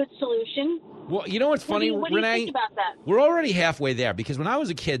be a good solution. Well, you know what's funny, What do you Renee? think about that? We're already halfway there because when I was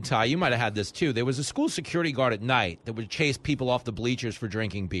a kid, Ty, you might have had this too. There was a school security guard at night that would chase people off the bleachers for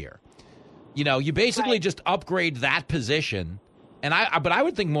drinking beer. You basically just upgrade that position. But I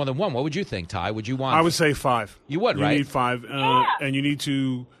would think more than one. What would you think, Ty? Would you want? I would say 5. You would, You right? need 5, and you need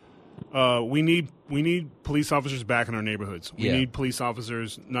to. We need police officers back in our neighborhoods. We need police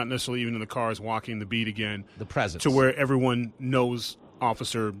officers, not necessarily even in the cars, walking the beat again. The presence to where everyone knows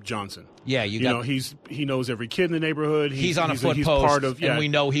Officer Johnson. Yeah, he knows every kid in the neighborhood. He's on a foot he's post, part of, and we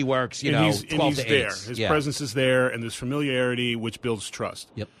know he works. 12 he's to 8. there. His presence is there, and there's familiarity, which builds trust.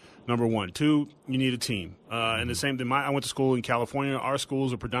 Yep. Number 1. 2, you need a team. And the same thing. I went to school in California. Our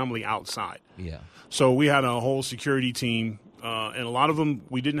schools are predominantly outside. Yeah. So we had a whole security team, and a lot of them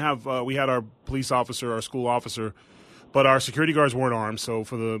we didn't have. We had our police officer, our school officer, but our security guards weren't armed. So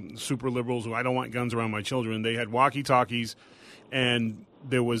for the super liberals who I don't want guns around my children, they had walkie-talkies, and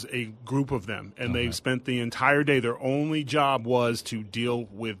there was a group of them, and they spent the entire day. Their only job was to deal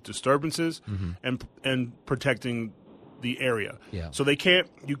with disturbances and protecting the area. Yeah. So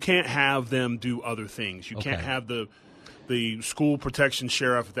you can't have them do other things. You can't have the the school protection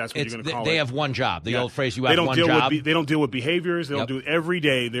sheriff, if that's what you're going to call it. They have one job. The old phrase, you have one job. They don't deal with behaviors. They don't do it every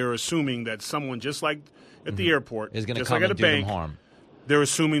day. They're assuming that someone, just like at the airport, is going to just come like at and a do bank, them harm. They're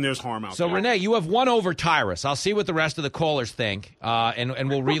assuming there's harm out there. So, Renee, you have one over Tyrus. I'll see what the rest of the callers think, and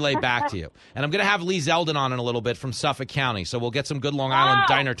we'll relay back to you. And I'm going to have Lee Zeldin on in a little bit from Suffolk County, so we'll get some good Long Island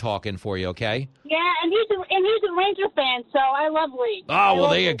diner talk in for you, okay? Yeah, and he's a Ranger fan, so I love Lee. Oh, well,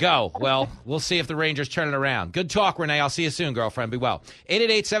 there you go. Well, we'll see if the Rangers turn it around. Good talk, Renee. I'll see you soon, girlfriend. Be well.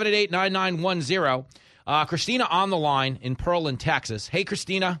 888-788-9910. Christina on the line in Pearland, Texas. Hey,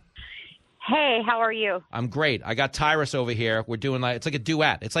 Christina. Hey, how are you? I'm great. I got Tyrus over here. We're doing it's like a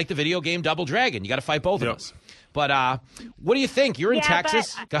duet. It's like the video game Double Dragon. You got to fight both of us. But what do you think? You're in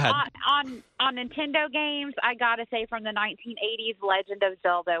Texas. Go ahead. On Nintendo games, I got to say from the 1980s, Legend of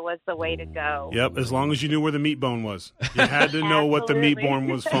Zelda was the way to go. Yep, as long as you knew where the meat bone was. You had to know what the meat bone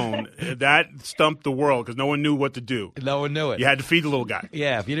was phone. That stumped the world because no one knew what to do. No one knew it. You had to feed the little guy.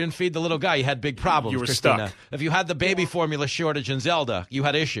 Yeah, if you didn't feed the little guy, you had big problems, You were Christina. stuck. If you had the baby formula shortage in Zelda, you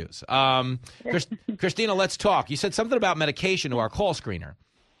had issues. Christina, let's talk. You said something about medication to our call screener.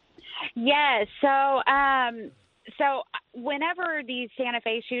 Yes. So whenever the Santa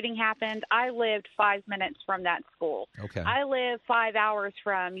Fe shooting happened, I lived 5 minutes from that school. Okay. I live 5 hours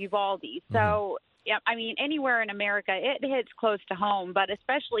from Uvalde. So, yeah, I mean, anywhere in America, it hits close to home, but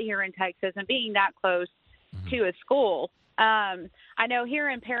especially here in Texas and being that close to a school. I know here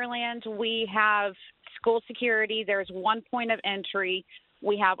in Pearland, we have school security. There's one point of entry.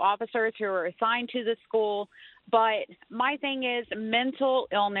 We have officers who are assigned to the school. But my thing is mental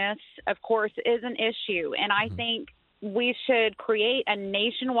illness, of course, is an issue. And I think we should create a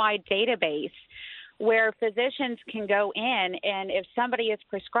nationwide database where physicians can go in, and if somebody is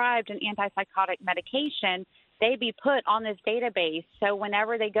prescribed an antipsychotic medication, they be put on this database. So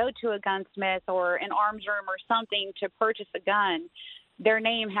whenever they go to a gunsmith or an arms room or something to purchase a gun, their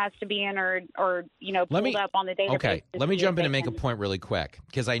name has to be entered or, pulled up on the database. Okay, let me jump in and make a point really quick,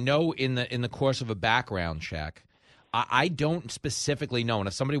 because I know in the course of a background check, I don't specifically know, and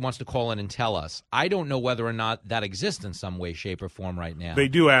if somebody wants to call in and tell us, I don't know whether or not that exists in some way, shape, or form right now. They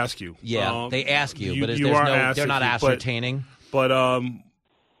do ask you. Yeah, they ask you, but they're not ascertaining. But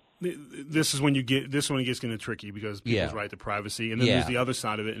this is when it gets kind of tricky because people's right to privacy, and then there's the other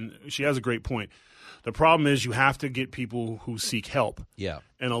side of it. And she has a great point. The problem is you have to get people who seek help. Yeah,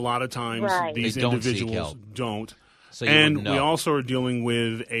 and a lot of times these they don't individuals don't. So and we also are dealing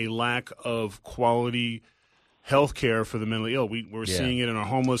with a lack of quality health care for the mentally ill. We're seeing it in our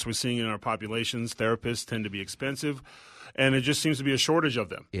homeless. We're seeing it in our populations. Therapists tend to be expensive, and it just seems to be a shortage of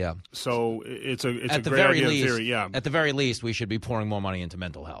them. Yeah. So it's a great idea in theory. Yeah. At the very least, we should be pouring more money into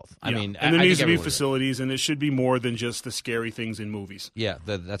mental health. I mean, and there needs to be facilities, and it should be more than just the scary things in movies. Yeah,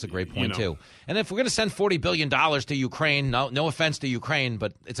 that's a great point too. And if we're going to send $40 billion to Ukraine, no offense to Ukraine,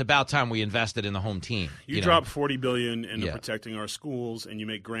 but it's about time we invested in the home team. You drop $40 billion into protecting our schools, and you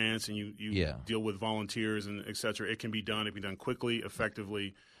make grants, and you deal with volunteers and et cetera. It can be done. It can be done quickly,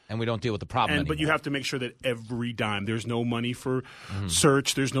 effectively. And we don't deal with the problem anymore. But you have to make sure that every dime, there's no money for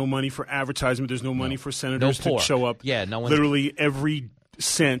search, there's no money for advertisement, there's no money for senators to show up. Yeah, literally every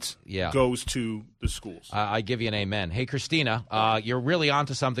cent goes to the schools. I give you an amen. Hey, Christina, you're really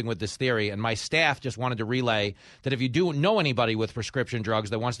onto something with this theory, and my staff just wanted to relay that if you do know anybody with prescription drugs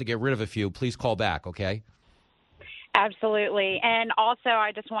that wants to get rid of a few, please call back, okay? Absolutely. And also,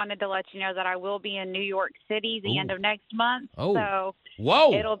 I just wanted to let you know that I will be in New York City the end of next month. Oh. So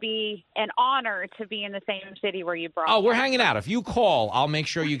it'll be an honor to be in the same city where you brought me. Oh, we're hanging out. If you call, I'll make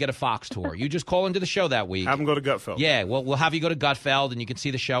sure you get a Fox tour. You just call into the show that week. Have them go to Gutfeld. Yeah, we'll have you go to Gutfeld, and you can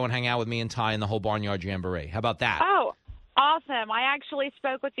see the show and hang out with me and Ty and the whole Barnyard Jamboree. How about that? Oh, awesome. I actually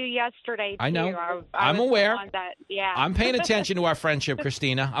spoke with you yesterday, too. I know. I'm aware. Yeah. I'm paying attention to our friendship,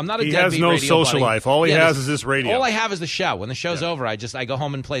 Christina. I'm not a He deadbeat has no radio social buddy. life. All he has is this radio. All I have is the show. When the show's over, I go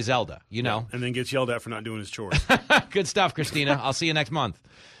home and play Zelda, you know? And then gets yelled at for not doing his chores. Good stuff, Christina. I'll see you next month.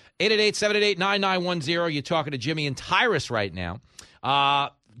 888-788-9910. You're talking to Jimmy and Tyrus right now.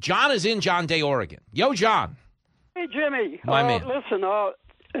 John is in John Day, Oregon. Yo, John. Hey, Jimmy. My man. Listen,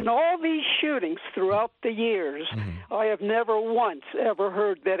 in all these shootings throughout the years, I have never once ever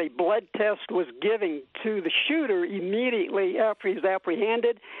heard that a blood test was given to the shooter immediately after he was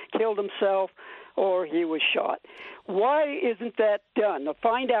apprehended, killed himself, or he was shot. Why isn't that done? To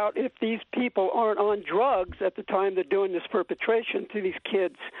find out if these people aren't on drugs at the time they're doing this perpetration to these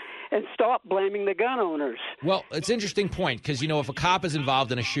kids and stop blaming the gun owners. Well, it's an interesting point because, if a cop is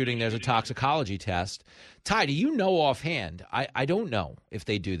involved in a shooting, there's a toxicology test. Ty, do you know offhand? I don't know if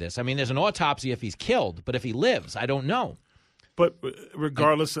they do this. I mean, there's an autopsy if he's killed, but if he lives, I don't know. But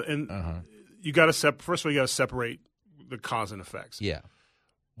regardless, you got to first of all, you got to separate the cause and effects. Yeah.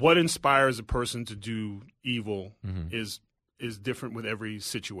 What inspires a person to do evil Mm-hmm. is different with every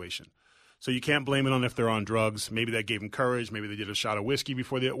situation. So you can't blame it on if they're on drugs. Maybe that gave them courage. Maybe they did a shot of whiskey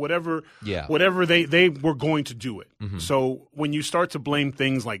before whatever they were going to do it. Mm-hmm. So when you start to blame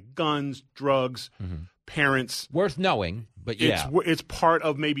things like guns, drugs, parents, worth knowing, but yeah, it's part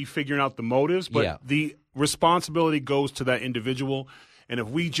of maybe figuring out the motives. But the responsibility goes to that individual. And if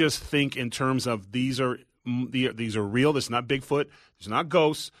we just think in terms of these are real, this is not Bigfoot, there's not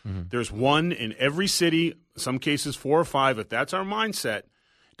ghosts. Mm-hmm. There's one in every city. Some cases 4 or 5. If that's our mindset.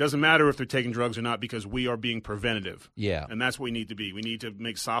 Doesn't matter if they're taking drugs or not because we are being preventative. Yeah. And that's what we need to be. We need to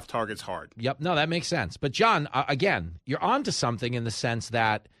make soft targets hard. Yep. No, that makes sense. But, John, again, you're on to something in the sense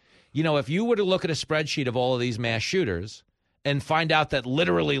that, if you were to look at a spreadsheet of all of these mass shooters and find out that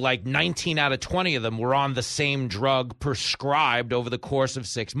literally like 19 out of 20 of them were on the same drug prescribed over the course of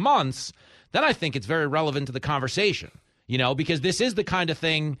 6 months, then I think it's very relevant to the conversation, because this is the kind of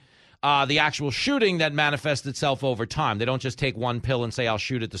thing – the actual shooting that manifests itself over time. They don't just take one pill and say, I'll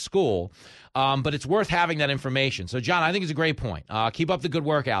shoot at the school. But it's worth having that information. So, John, I think it's a great point. Keep up the good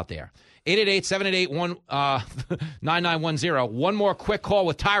work out there. 888-788-9910. One more quick call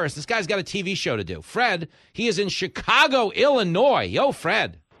with Tyrus. This guy's got a TV show to do. Fred, he is in Chicago, Illinois. Yo,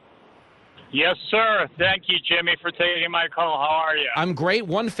 Fred. Yes, sir. Thank you, Jimmy, for taking my call. How are you? I'm great.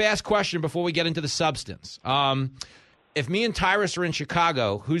 One fast question before we get into the substance. If me and Tyrus are in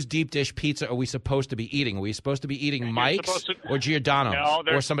Chicago, whose deep dish pizza are we supposed to be eating? Are we supposed to be eating Mike's or Giordano's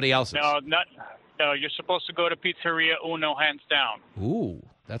or somebody else's? No, you're supposed to go to Pizzeria Uno, hands down. Ooh,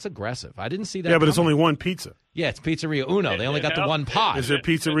 that's aggressive. I didn't see that. Yeah, but it's coming. only one pizza. Yeah, it's Pizzeria Uno. They only got the one pot. Is there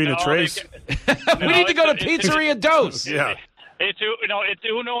Pizzeria Trace? We need to go to Pizzeria Dos. Yeah. It's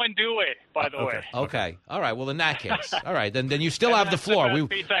Uno and Due, by the way. Okay. All right. Well, in that case, all right. Then you still have the floor.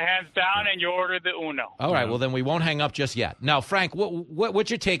 Pizza hands down, and you order the Uno. All right. Well, then we won't hang up just yet. Now, Frank, what's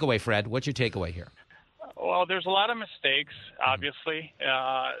your takeaway, Fred? What's your takeaway here? Well, there's a lot of mistakes, obviously.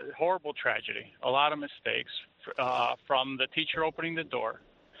 Horrible tragedy. A lot of mistakes from the teacher opening the door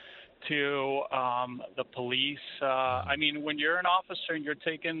to the police. I mean, when you're an officer and you're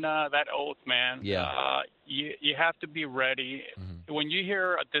taking that oath, man, you have to be ready. Mm-hmm. When you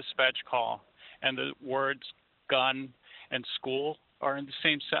hear a dispatch call and the words gun and school are in the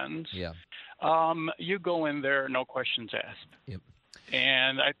same sentence, you go in there, no questions asked. Yep.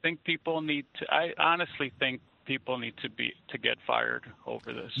 And I think I honestly think people need to get fired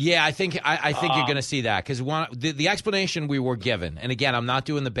over this. Yeah, I think you're going to see that because the explanation we were given, and again, I'm not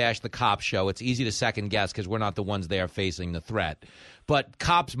doing the bash the cop show. It's easy to second guess because we're not the ones there facing the threat. But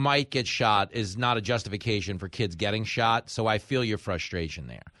cops might get shot is not a justification for kids getting shot. So I feel your frustration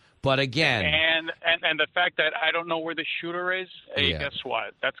there. But again, and the fact that I don't know where the shooter is, hey, guess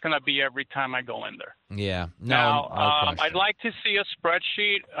what? That's going to be every time I go in there. Yeah. No, now, I'd like to see a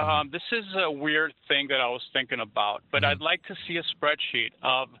spreadsheet. This is a weird thing that I was thinking about, but I'd like to see a spreadsheet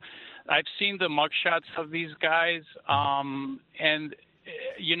of. I've seen the mugshots of these guys, and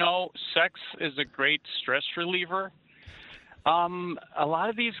sex is a great stress reliever. A lot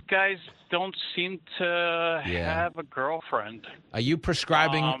of these guys don't seem to have a girlfriend. Are you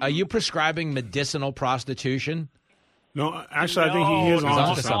prescribing medicinal prostitution? No, actually, I think he is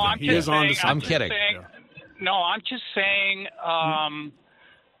on to something. He is on to something. I'm kidding. No, I'm just saying,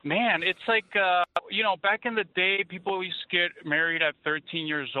 man, it's like, back in the day, people used to get married at 13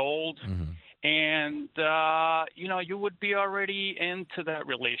 years old. Mm-hmm. And, you would be already into that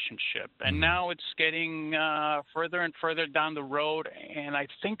relationship. And now it's getting further and further down the road. And I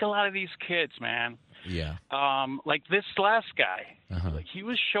think a lot of these kids, man, like this last guy, like he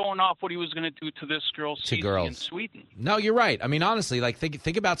was showing off what he was going to do to this girl in Sweden. No, you're right. I mean, honestly, like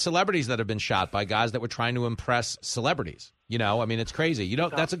think about celebrities that have been shot by guys that were trying to impress celebrities. I mean, it's crazy.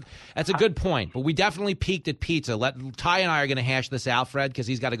 That's a good point. But we definitely peaked at pizza. Ty and I are going to hash this out, Fred, because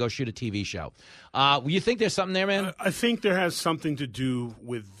he's got to go shoot a TV show. You think there's something there, man? I think there has something to do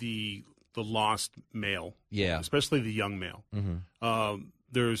with the lost male. Yeah, especially the young male. Mm-hmm.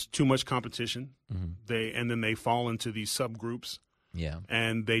 There's too much competition. Mm-hmm. And then they fall into these subgroups. Yeah,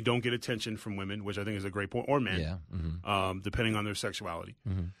 and they don't get attention from women, which I think is a great point, or men. Yeah, mm-hmm. Depending on their sexuality.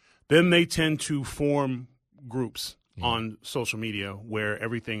 Mm-hmm. Then they tend to form groups on social media where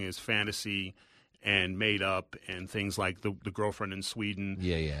everything is fantasy and made up and things like the girlfriend in Sweden.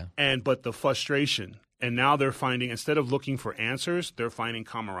 Yeah. But the frustration, and now they're finding, instead of looking for answers, they're finding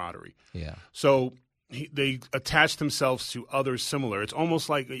camaraderie. Yeah. So they attach themselves to others similar. It's almost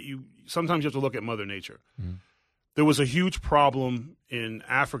like sometimes you have to look at Mother Nature. Mm-hmm. There was a huge problem in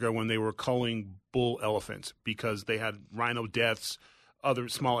Africa when they were culling bull elephants because they had rhino deaths. other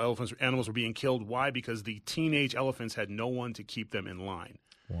small animals were being killed. Why? Because the teenage elephants had no one to keep them in line.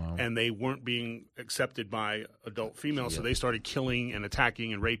 Wow. And they weren't being accepted by adult females, so they started killing and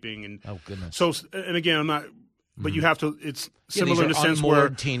attacking and raping. And oh, goodness. So, and again, I'm not, but you have to, it's Yeah, similar in these the are sense where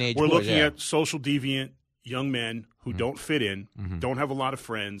unmoored teenage we're boys, looking yeah. at social deviant young men who don't fit in, don't have a lot of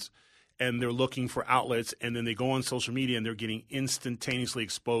friends, and they're looking for outlets, and then they go on social media and they're getting instantaneously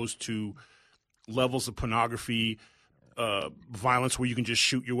exposed to levels of pornography, violence where you can just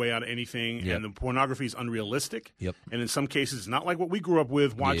shoot your way out of anything, and the pornography is unrealistic. Yep. And in some cases, it's not like what we grew up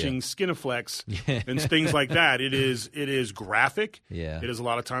with watching Skinaflex and things like that. It is graphic. Yeah. It is a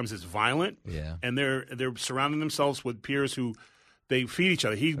lot of times it's violent. Yeah. And they're surrounding themselves with peers who they feed each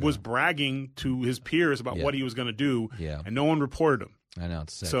other. He was bragging to his peers about what he was going to do, and no one reported him. I know,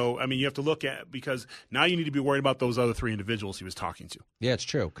 it's sick. So, I mean, you have to look at, because now you need to be worried about those other 3 individuals he was talking to. Yeah, it's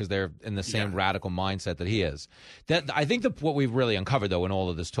true, because they're in the same radical mindset that he is. That I think what we've really uncovered, though, in all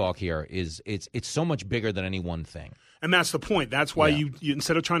of this talk here is it's so much bigger than any one thing. And that's the point. That's why you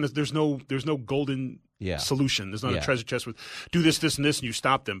instead of trying to, there's no golden solution. There's not a treasure chest with do this, this, and this, and you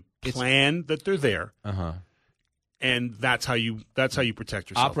stop them. Plan that they're there. And that's how you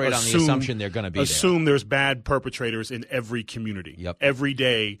protect yourself. Operate on the assumption they're going to be there. Assume there's bad perpetrators in every community. Yep. Every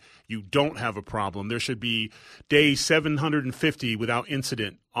day you don't have a problem. There should be day 750 without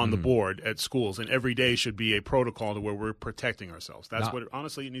incident on the board at schools, and every day should be a protocol to where we're protecting ourselves. That's what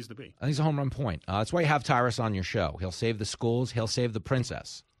honestly it needs to be. I think it's a home run point. That's why you have Tyrus on your show. He'll save the schools. He'll save the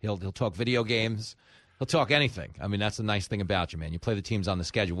princess. He'll talk video games. He'll talk anything. I mean, that's the nice thing about you, man. You play the teams on the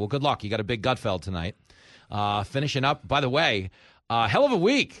schedule. Well, good luck. You got a big Gutfeld tonight. Finishing up, by the way, hell of a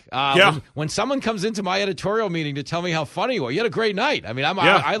week. When someone comes into my editorial meeting to tell me how funny you are, you had a great night. I mean,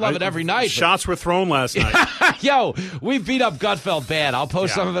 I love it every night. Shots were thrown last night. Yo, we beat up Gutfeld bad. I'll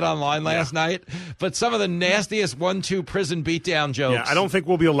post some of it online last night. But some of the nastiest 1-2 prison beatdown jokes. Yeah, I don't think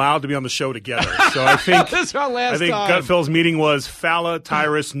we'll be allowed to be on the show together. So I think this is our last time. Gutfeld's meeting was Falla,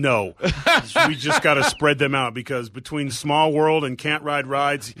 Tyrus, no. We just got to spread them out because between Small World and Can't Ride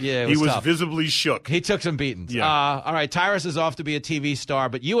Rides, he was tough. visibly shook. He took some beatings. Yeah. All right, Tyrus is off to be a TV star,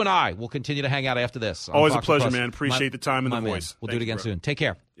 but you and I will continue to hang out after this. Always a pleasure, man. Appreciate the time and the man. voice. We'll do it again soon. Take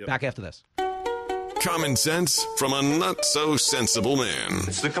care. Back after this. Common sense from a not-so-sensible man.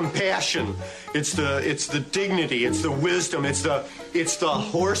 It's the compassion. It's the dignity. It's the wisdom. It's the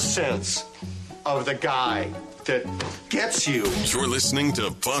horse sense of the guy that gets you. You're listening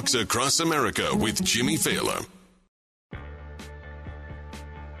to Fox Across America with Jimmy Fallon.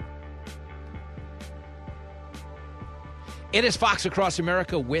 It is Fox Across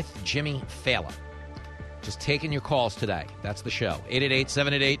America with Jimmy Fallon. Just taking your calls today. That's the show.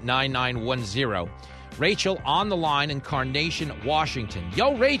 888-788-9910. Rachel on the line in Carnation, Washington.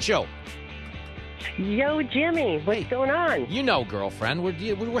 Yo, Rachel. Yo, Jimmy. What's going on? You know, girlfriend,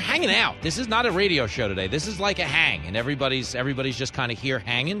 we're hanging out. This is not a radio show today. This is like a hang, and everybody's just kind of here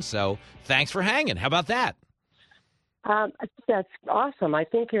hanging, so thanks for hanging. How about that? That's awesome. I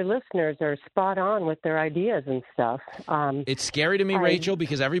think your listeners are spot on with their ideas and stuff. It's scary to me, Rachel,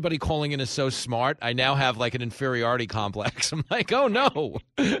 because everybody calling in is so smart. I now have like an inferiority complex. I'm like, oh no.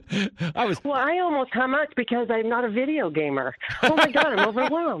 Well, I almost how much because I'm not a video gamer. Oh my God, I'm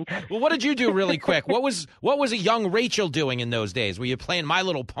overwhelmed. Well, what did you do really quick? What was a young Rachel doing in those days? Were you playing My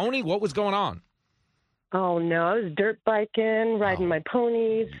Little Pony? What was going on? Oh, no, I was dirt biking, riding my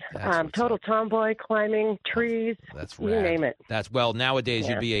ponies, total tomboy, climbing trees, that's you rad. name it. Well, nowadays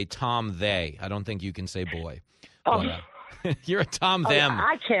you'd be a Tom they. I don't think you can say boy. Oh. But, you're a Tom them.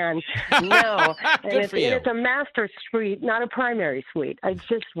 I can. No. Good for you. And it's a master suite, not a primary suite. I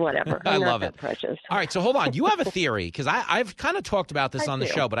just, whatever. I I'm love not it. That precious. All right, so hold on. You have a theory, because I've kind of talked about this on the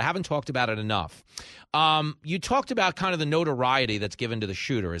show, but I haven't talked about it enough. You talked about kind of the notoriety that's given to the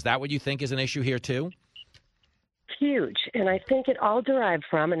shooter. Is that what you think is an issue here, too? Huge, and I think it all derived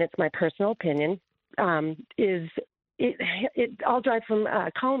from, and it's my personal opinion, it all derived from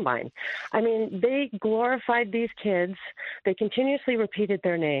Columbine. I mean, they glorified these kids. They continuously repeated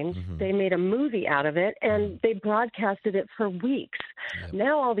their names. Mm-hmm. They made a movie out of it, and they broadcasted it for weeks. Yep.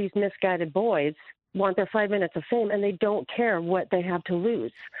 Now all these misguided boys want their 5 minutes of fame, and they don't care what they have to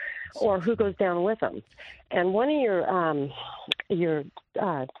lose or who goes down with them. And one of your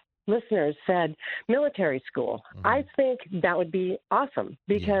listeners said military school. Mm-hmm. I think that would be awesome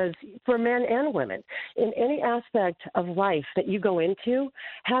because for men and women, in any aspect of life that you go into,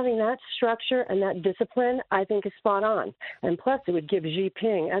 having that structure and that discipline, I think is spot on. And plus, it would give Xi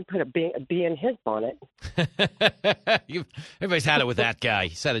Jinping, I'd put a bee in his bonnet. Everybody's had it with that guy.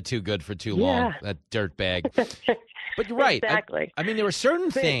 He said it too good for too long, that dirtbag. But you're right. Exactly. I mean, there were certain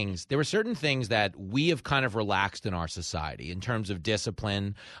things. There were certain things that we have kind of relaxed in our society in terms of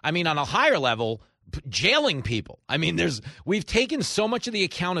discipline. I mean, on a higher level, jailing people. I mean, we've taken so much of the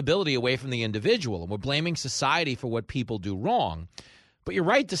accountability away from the individual, and we're blaming society for what people do wrong. But you're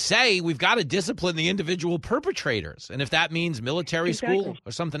right to say we've got to discipline the individual perpetrators. And if that means military school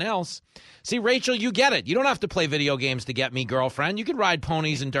or something else. See, Rachel, you get it. You don't have to play video games to get me, girlfriend. You can ride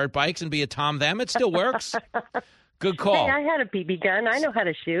ponies and dirt bikes and be a Tom Them. It still works. Good call. Hey, I had a BB gun. I know how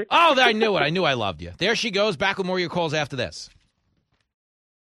to shoot. Oh, I knew it. I knew I loved you. There she goes. Back with more of your calls after this.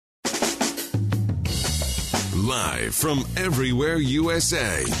 Live from everywhere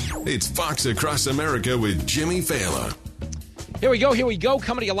USA, it's Fox Across America with Jimmy Fallon. Here we go.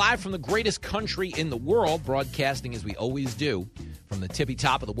 Coming to you live from the greatest country in the world, broadcasting as we always do from the tippy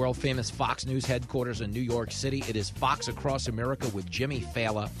top of the world-famous Fox News headquarters in New York City. It is Fox Across America with Jimmy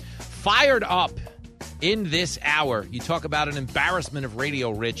Fallon. Fired up in this hour. You talk about an embarrassment of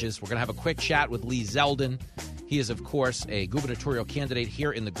radio riches. We're going to have a quick chat with Lee Zeldin. He is, of course, a gubernatorial candidate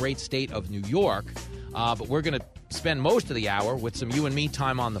here in the great state of New York. But we're going to spend most of the hour with some you and me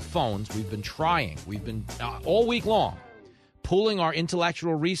time on the phones. We've been trying. We've been all week long pooling our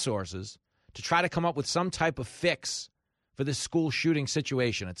intellectual resources to try to come up with some type of fix for this school shooting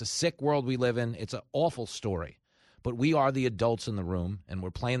situation. It's a sick world we live in. It's an awful story. But we are the adults in the room, and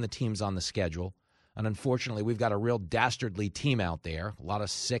we're playing the teams on the schedule. And unfortunately, we've got a real dastardly team out there, a lot of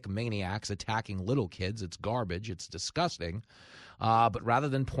sick maniacs attacking little kids. It's garbage. It's disgusting. But rather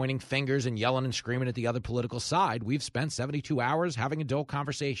than pointing fingers and yelling and screaming at the other political side, we've spent 72 hours having adult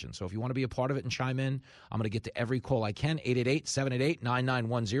conversation. So if you want to be a part of it and chime in, I'm going to get to every call I can,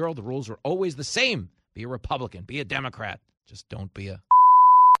 888-788-9910. The rules are always the same. Be a Republican. Be a Democrat. Just don't be a...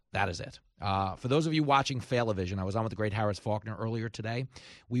 That is it. For those of you watching Failavision, I was on with the great Harris Faulkner earlier today.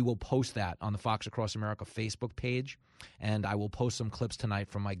 We will post that on the Fox Across America Facebook page, and I will post some clips tonight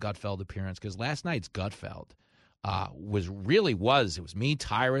from my Gutfeld appearance, because last night's Gutfeld was it was me,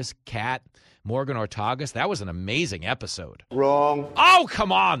 Tyrus, Kat, Morgan Ortagus. That was an amazing episode. Wrong. Oh,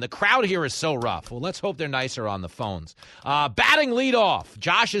 come on. The crowd here is so rough. Well, let's hope they're nicer on the phones. Batting leadoff.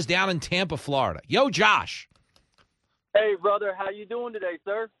 Josh is down in Tampa, Florida. Yo, Josh. Hey, brother, how you doing today,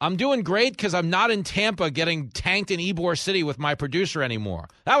 sir? I'm doing great because I'm not in Tampa getting tanked in Ybor City with my producer anymore.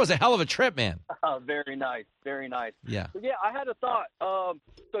 That was a hell of a trip, man. Very nice, very nice. Yeah. So, yeah, I had a thought.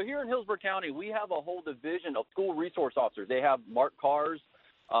 So here in Hillsborough County, we have a whole division of school resource officers. They have marked cars.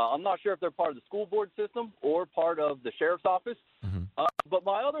 I'm not sure if they're part of the school board system or part of the sheriff's office. Mm-hmm. But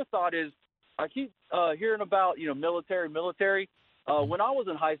my other thought is I keep hearing about, military. When I was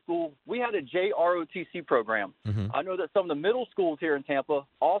in high school, we had a JROTC program. Mm-hmm. I know that some of the middle schools here in Tampa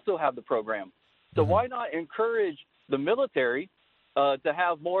also have the program. So why not encourage the military to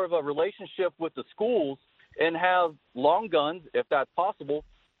have more of a relationship with the schools and have long guns, if that's possible,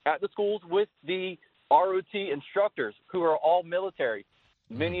 at the schools with the ROT instructors who are all military,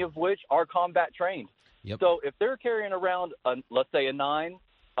 many of which are combat trained. Yep. So if they're carrying around, let's say, a 9,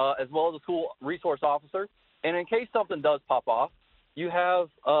 as well as a school resource officer, and in case something does pop off, you have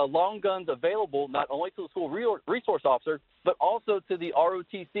long guns available not only to the school resource officer, but also to the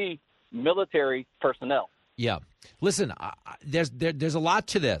ROTC military personnel. Yeah. Listen, there's a lot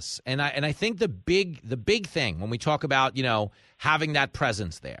to this, and I think the big thing when we talk about having that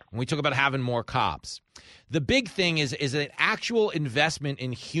presence there, when we talk about having more cops, the big thing is an actual investment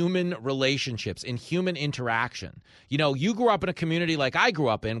in human relationships, in human interaction. You grew up in a community like I grew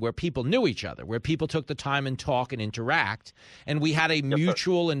up in where people knew each other, where people took the time and talk and interact, and we had a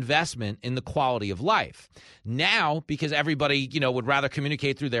mutual investment in the quality of life. Now, because everybody, would rather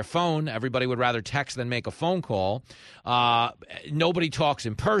communicate through their phone, everybody would rather text than make a phone call, nobody talks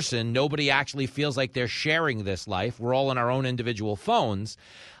in person, nobody actually feels like they're sharing this life. We're all on our own individual phones.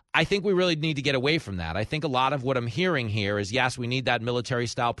 I think we really need to get away from that. I think a lot of what I'm hearing here is, yes, we need that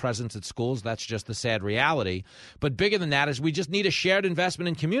military-style presence at schools. That's just the sad reality. But bigger than that is we just need a shared investment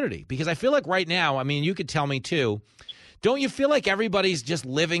in community. Because I feel like right now, you could tell me too, don't you feel like everybody's just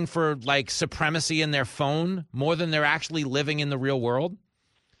living for, supremacy in their phone more than they're actually living in the real world?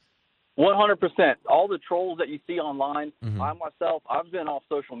 100%. All the trolls that you see online, Mm-hmm. I myself, I've been off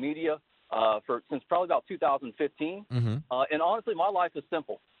social media since probably about 2015. Mm-hmm. And honestly, my life is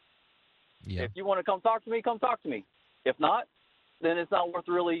simple. Yeah. If you want to come talk to me, come talk to me. If not, then it's not worth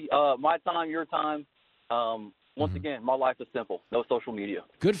really my time, your time. Once again, my life is simple. No social media.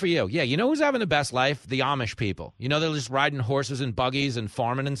 Good for you. Yeah, who's having the best life? The Amish people. They're just riding horses and buggies and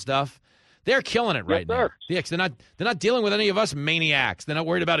farming and stuff. They're killing it right now. sir. Yeah, 'cause they're not dealing with any of us maniacs. They're not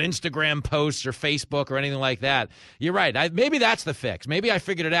worried about Instagram posts or Facebook or anything like that. You're right. Maybe that's the fix. Maybe I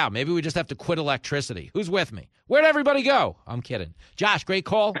figured it out. Maybe we just have to quit electricity. Who's with me? Where'd everybody go? I'm kidding. Josh, great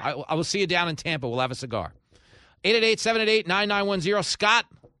call. I will see you down in Tampa. We'll have a cigar. 888-788-9910. Scott,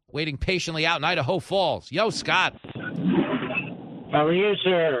 waiting patiently out in Idaho Falls. Yo, Scott. How are you,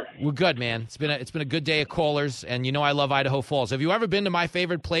 sir? We're good, man. It's been a good day of callers, and you know I love Idaho Falls. Have you ever been to my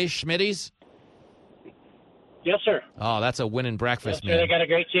favorite place, Schmitty's? Yes, sir. Oh, that's a winning breakfast, Yes, sir. They man. got a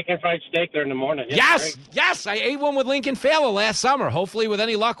great chicken fried steak there in the morning. Yes, yes. I ate one with Lincoln Failer last summer. Hopefully, with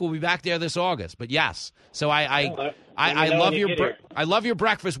any luck, we'll be back there this August. But yes, so I love I love your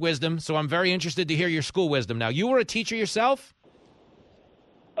breakfast wisdom. So I'm very interested to hear your school wisdom. Now, you were a teacher yourself?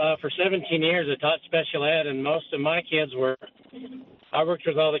 For 17 years, I taught special ed, and most of my kids were. I worked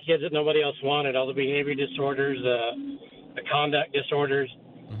with all the kids that nobody else wanted, all the behavior disorders, the conduct disorders.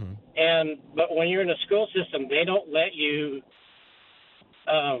 But when you're in a school system, they don't let you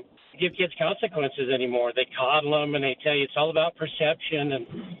give kids consequences anymore. They coddle them, and they tell you it's all about perception, and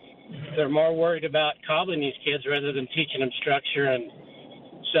they're more worried about coddling these kids rather than teaching them structure and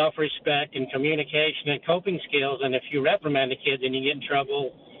self-respect and communication and coping skills. And if you reprimand a kid, then you get in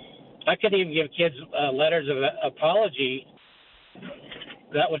trouble. I couldn't even give kids letters of apology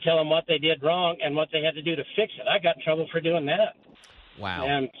that would tell them what they did wrong and what they had to do to fix it. I got in trouble for doing that. Wow.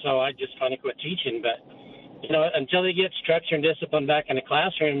 And so I just finally quit teaching. But, you know, until they get structure and discipline back in the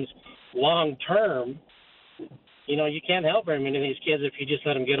classrooms long term, you know, you can't help very many of these kids if you just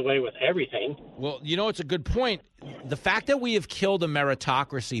let them get away with everything. Well, you know, it's a good point. The fact that we have killed a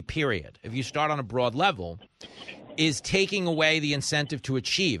meritocracy, period, if you start on a broad level, is taking away the incentive to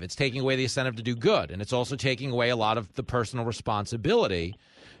achieve. It's taking away the incentive to do good. And it's also taking away a lot of the personal responsibility,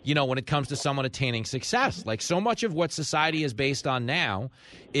 you know, when it comes to someone attaining success. Like, so much of what society is based on now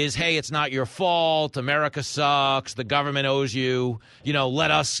is, hey, it's not your fault, America sucks, the government owes you, you know, let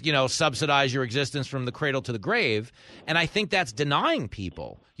us, you know, subsidize your existence from the cradle to the grave. And I think that's denying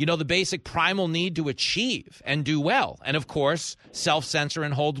people, you know, the basic primal need to achieve and do well. And, of course, self-censor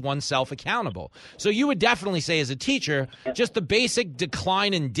and hold oneself accountable. So you would definitely say, as a teacher, just the basic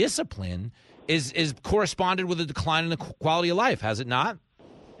decline in discipline is corresponded with a decline in the quality of life, has it not?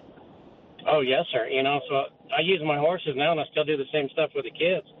 Oh, yes, sir. You know, so I use my horses now, and I still do the same stuff with the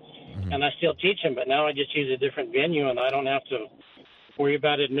kids. And I still teach them, but now I just use a different venue, and I don't have to worry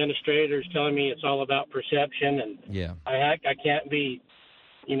about administrators telling me it's all about perception. And yeah, I can't be,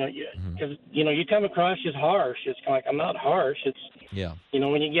 you know, because, you know, you come across as harsh. It's kind of like, I'm not harsh. It's, yeah, you know,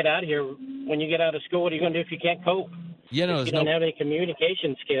 when you get out of here, when you get out of school, what are you going to do if you can't cope? Yeah, no, if you don't have any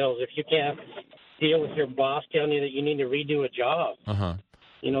communication skills, if you can't deal with your boss telling you that you need to redo a job.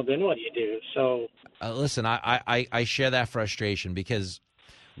 You know, then what do you do? So, listen, I share that frustration, because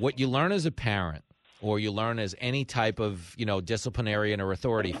what you learn as a parent, or you learn as any type of, you know, disciplinarian or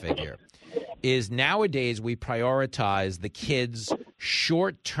authority figure, is nowadays we prioritize the kids'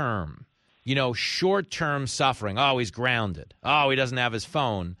 short-term suffering. Oh, he's grounded. Oh, he doesn't have his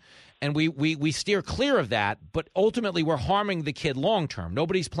phone. And we steer clear of that, but ultimately we're harming the kid long-term.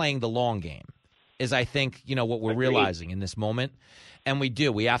 Nobody's playing the long game, is, I think, you know, what we're realizing in this moment. And we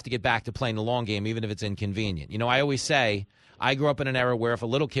have to get back to playing the long game, even if it's inconvenient. You know, I always say, I grew up in an era where if a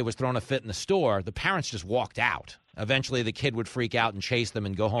little kid was throwing a fit in the store, the parents just walked out. Eventually, the kid would freak out and chase them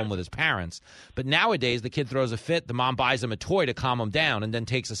and go home with his parents. But nowadays, the kid throws a fit, the mom buys him a toy to calm him down, and then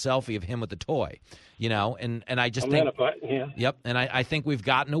takes a selfie of him with the toy. You know, and I just think, yep, and I think we've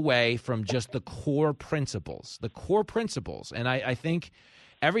gotten away from just the core principles. And I think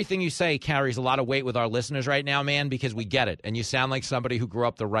everything you say carries a lot of weight with our listeners right now, man, because we get it. And you sound like somebody who grew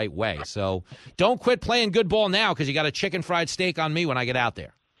up the right way. So don't quit playing good ball now, because you got a chicken fried steak on me when I get out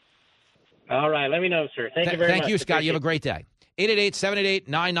there. All right. Let me know, sir. Thank you very much. Thank you, Scott. You have a great day.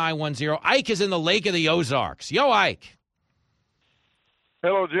 888-788-9910. Ike is in the Lake of the Ozarks. Yo, Ike.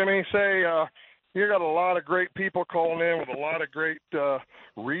 Hello, Jimmy. Say, you got a lot of great people calling in with a lot of great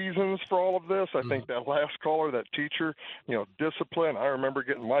reasons for all of this. I think that last caller, that teacher, you know, discipline. I remember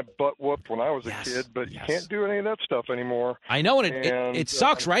getting my butt whooped when I was a kid, but you can't do any of that stuff anymore. I know, and it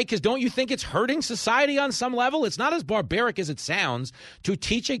sucks, right? Because don't you think it's hurting society on some level? It's not as barbaric as it sounds to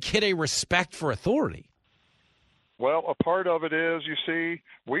teach a kid a respect for authority. Well, a part of it is, you see,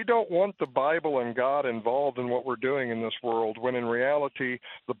 we don't want the Bible and God involved in what we're doing in this world, when in reality,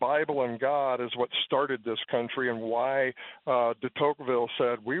 the Bible and God is what started this country and why de Tocqueville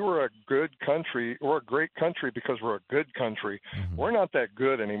said we were a good country, or a great country because we're a good country. We're not that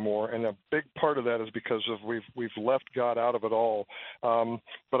good anymore, and a big part of that is because of we've left God out of it all.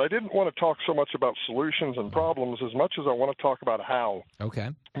 But I didn't want to talk so much about solutions and problems as much as I want to talk about how. Okay.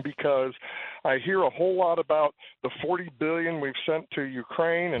 Because I hear a whole lot about the $40 billion we've sent to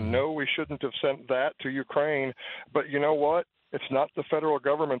Ukraine, and no, we shouldn't have sent that to Ukraine. But you know what? It's not the federal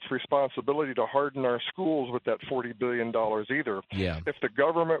government's responsibility to harden our schools with that $40 billion either. Yeah. If the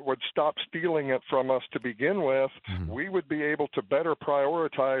government would stop stealing it from us to begin with, we would be able to better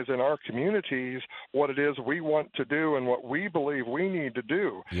prioritize in our communities what it is we want to do and what we believe we need to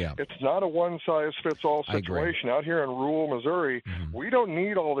do. Yeah. It's not a one-size-fits-all situation. Out here in rural Missouri, we don't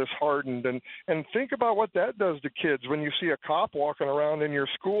need all this hardened. And think about what that does to kids when you see a cop walking around in your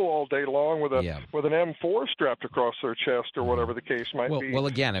school all day long with an M4 strapped across their chest or whatever the case might be. Well,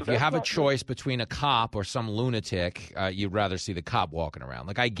 again, if you have a choice between a cop or some lunatic, you'd rather see the cop walking around.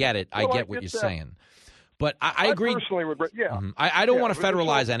 Like, I get it. I get what you're saying. But I agree. Personally would, I don't want to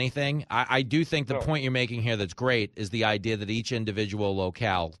federalize anything. I do think the point you're making here that's great is the idea that each individual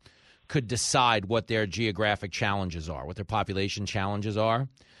locale could decide what their geographic challenges are, what their population challenges are.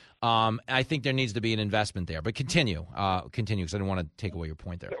 I think there needs to be an investment there. But continue, because I don't want to take away your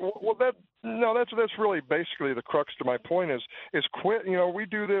point there. Well, that's really basically the crux to my point is quit. You know, we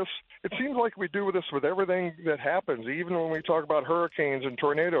do this. It seems like we do this with everything that happens, even when we talk about hurricanes and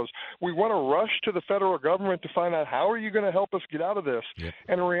tornadoes. We want to rush to the federal government to find out how are you going to help us get out of this. Yep.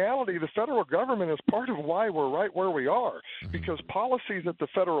 And in reality, the federal government is part of why we're right where we are, because policies at the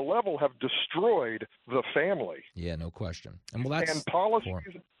federal level have destroyed the family. Yeah, no question. And policies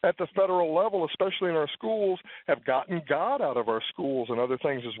at the federal level, especially in our schools, have gotten God out of our schools and other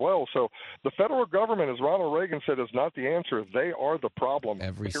things as well. So the federal government, as Ronald Reagan said, is not the answer. They are the problem.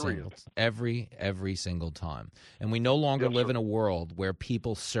 Every single time. And we no longer live in a world where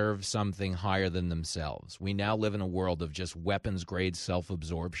people serve something higher than themselves. We now live in a world of just weapons-grade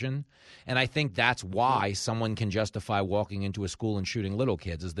self-absorption. And I think that's why someone can justify walking into a school and shooting little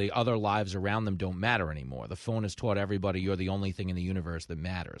kids, is the other lives around them don't matter anymore. The phone has taught everybody you're the only thing in the universe that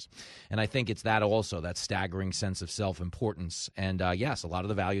matters. And I think it's that also, that staggering sense of self-importance. And, yes, a lot of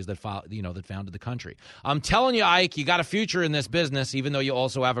the values that founded the country. I'm telling you, Ike, you got a future in this business, even though you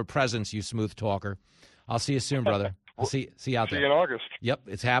also have a presence, you smooth talker. I'll see you soon, brother. I'll see you out there. See you in August. Yep,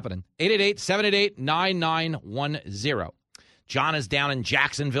 it's happening. 888-788-9910. John is down in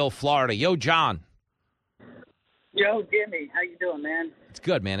Jacksonville, Florida. Yo, John. Yo, Jimmy. How you doing, man? It's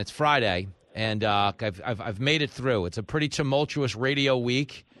good, man. It's Friday, and I've made it through. It's a pretty tumultuous radio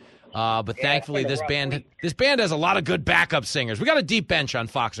week. But thankfully, this band has a lot of good backup singers. We got a deep bench on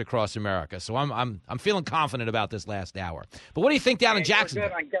Fox Across America, so I'm feeling confident about this last hour. But what do you think down in Jacksonville?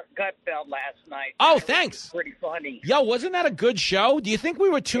 Good on Gutfeld last night. Oh, thanks. Pretty funny. Yo, wasn't that a good show? Do you think we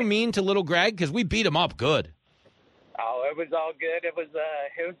were too mean to little Greg? Because we beat him up good. Oh, it was all good. It was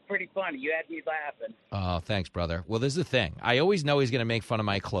pretty funny. You had me laughing. Oh, thanks, brother. Well, this is the thing. I always know he's going to make fun of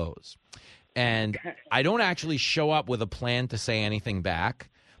my clothes, and I don't actually show up with a plan to say anything back.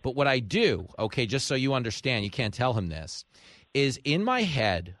 But what I do, okay, just so you understand, you can't tell him this, is in my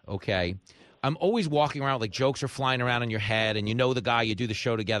head, okay, I'm always walking around like jokes are flying around in your head, and you know the guy, you do the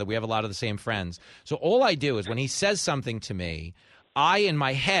show together. We have a lot of the same friends. So all I do is when he says something to me, in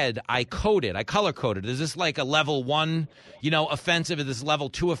my head, I code it. I color code it. Is this like a level 1, offensive? Is this level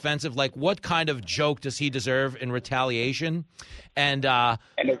 2 offensive? Like, what kind of joke does he deserve in retaliation? And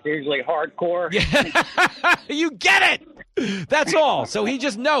it's usually hardcore. Yeah, you get it. That's all. So he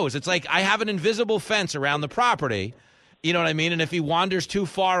just knows. It's like I have an invisible fence around the property. You know what I mean? And if he wanders too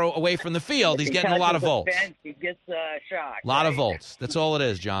far away from the field, he's getting a lot of volts. He gets shocked. A lot of volts. That's all it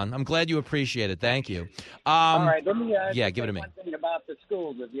is, John. I'm glad you appreciate it. Thank you. All right, let me give it to me. One thing about the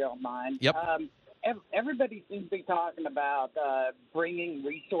schools, if you don't mind. Yep. Everybody seems to be talking about bringing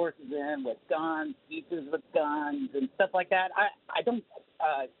resources in with guns, teachers with guns, and stuff like that. I don't.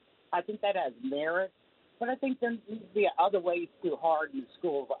 I think that has merit. But I think there needs to be other ways to harden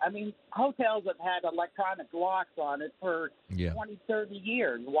schools. I mean, hotels have had electronic locks on it for 20, 30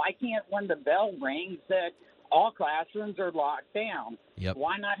 years. Why can't, when the bell rings, that all classrooms are locked down? Yep.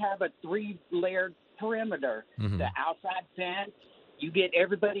 Why not have a 3-layered perimeter? Mm-hmm. The outside fence, you get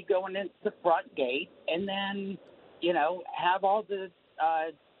everybody going into the front gate, and then, have all the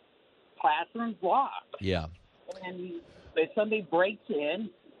classrooms locked. Yeah. And if somebody breaks in,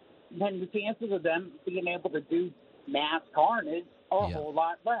 then the chances of them being able to do mass carnage are a whole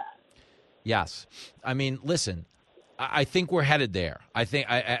lot less. Yes. I mean, listen, I think we're headed there.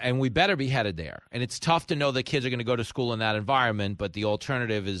 And we better be headed there. And it's tough to know that kids are going to go to school in that environment, but the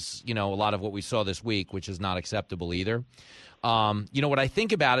alternative is, a lot of what we saw this week, which is not acceptable either. What I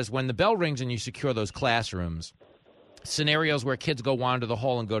think about is when the bell rings and you secure those classrooms, scenarios where kids go wander the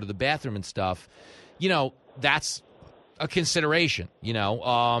hall and go to the bathroom and stuff, that's a consideration,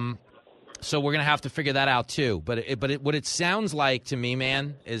 So we're going to have to figure that out too. But what it sounds like to me,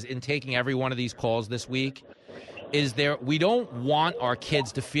 man, is in taking every one of these calls this week, we don't want our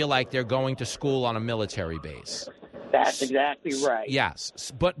kids to feel like they're going to school on a military base. That's exactly right.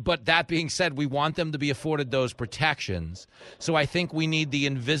 Yes. But that being said, we want them to be afforded those protections. So I think we need the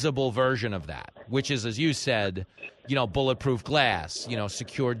invisible version of that, which is, as you said, bulletproof glass,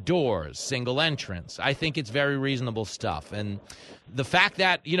 secured doors, single entrance. I think it's very reasonable stuff. And the fact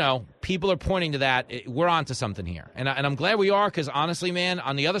that, people are pointing to that, we're onto something here. And I'm glad we are, because honestly, man,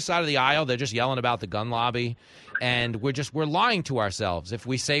 on the other side of the aisle, they're just yelling about the gun lobby. And we're lying to ourselves if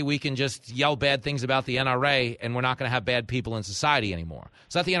we say we can just yell bad things about the NRA and we're not going to have bad people in society anymore.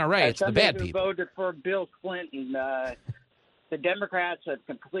 It's not the NRA, it's the bad people. Voted for Bill Clinton. The Democrats have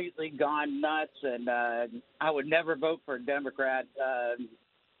completely gone nuts, and I would never vote for a Democrat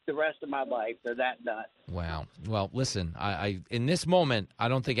the rest of my life. They're that nuts. Wow. Well, listen, I in this moment, I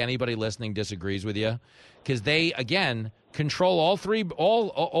don't think anybody listening disagrees with you, because they, again, control all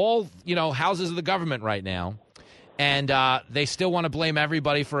houses of the government right now. And they still want to blame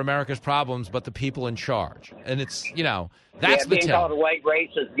everybody for America's problems but the people in charge. And it's, that's the being called a white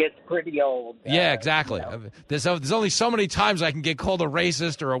racist gets pretty old. Yeah, exactly. There's only so many times I can get called a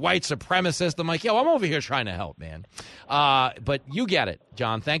racist or a white supremacist. I'm like, I'm over here trying to help, man. But you get it,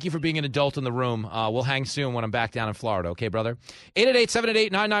 John. Thank you for being an adult in the room. We'll hang soon when I'm back down in Florida. Okay, brother?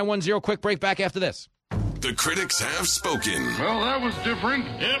 888-788-9910. Quick break back after this. The critics have spoken. Well, that was different.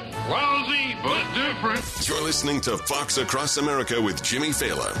 Yep, lousy, but different. You're listening to Fox Across America with Jimmy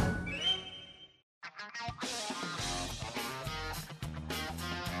Fallon.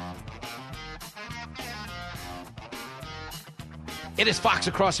 It is Fox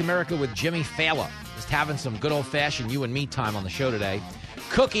Across America with Jimmy Fallon. Just having some good old-fashioned you and me time on the show today.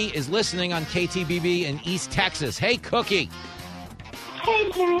 Cookie is listening on KTBB in East Texas. Hey, Cookie.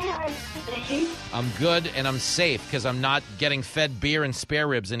 Hey, Jimmy, how are you? I'm good and I'm safe because I'm not getting fed beer and spare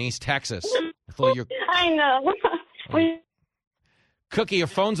ribs in East Texas. I know. Cookie, your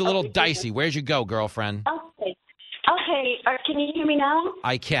phone's a little dicey. Where'd you go, girlfriend? Okay. Can you hear me now?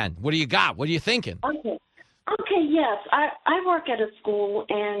 I can. What do you got? What are you thinking? Okay, yes. I work at a school,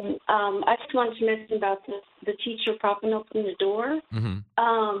 and I just wanted to mention about the teacher propping open the door.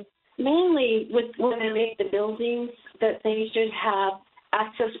 Mm-hmm. Mainly when they make the buildings, that they should have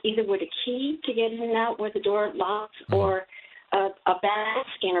access either with a key to get in and out where the door locks, mm-hmm. or a badge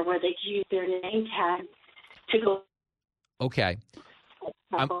scanner where they can use their name tag to go. Okay.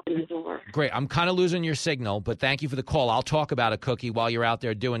 Open the door. Great. I'm kind of losing your signal, but thank you for the call. I'll talk about a Cookie while you're out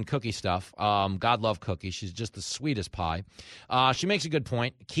there doing Cookie stuff. God love Cookie. She's just the sweetest pie. She makes a good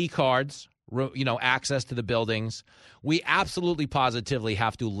point. Key cards, access to the buildings. We absolutely positively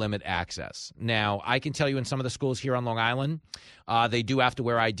have to limit access. Now, I can tell you in some of the schools here on Long Island, they do have to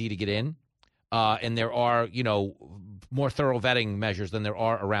wear ID to get in. And there are, more thorough vetting measures than there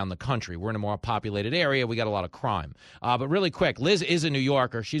are around the country. We're in a more populated area. We got a lot of crime. But really quick, Liz is a New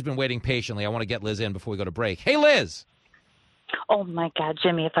Yorker. She's been waiting patiently. I want to get Liz in before we go to break. Hey, Liz. Oh, my God,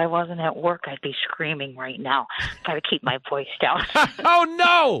 Jimmy, if I wasn't at work, I'd be screaming right now. Got to keep my voice down. Oh,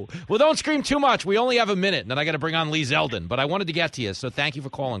 no. Well, don't scream too much. We only have a minute, and then I got to bring on Lee Zeldin. But I wanted to get to you, so thank you for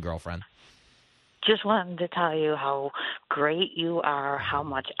calling, girlfriend. Just wanted to tell you how great you are, how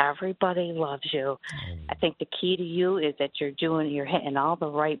much everybody loves you. I think the key to you is that you're hitting all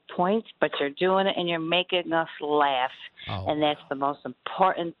the right points, but you're doing it and you're making us laugh. Oh. And that's the most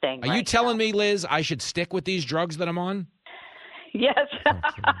important thing. Are you telling me, Liz, I should stick with these drugs that I'm on? Yes.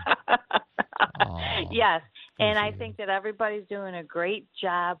 Okay. Yes. And I think that everybody's doing a great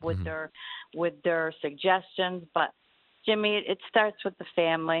job with their suggestions. But, Jimmy, it starts with the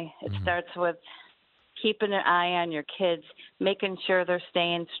family. It starts with keeping an eye on your kids, making sure they're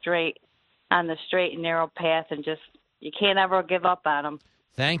staying straight on the straight and narrow path, and you can't ever give up on them.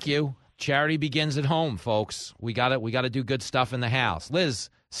 Thank you. Charity begins at home, folks. We got to do good stuff in the house. Liz,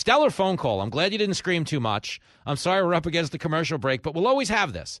 stellar phone call. I'm glad you didn't scream too much. I'm sorry we're up against the commercial break, but we'll always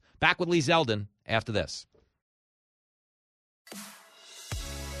have this. Back with Lee Zeldin after this.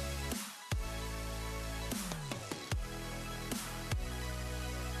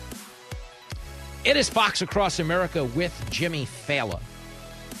 It is Fox Across America with Jimmy Fallon.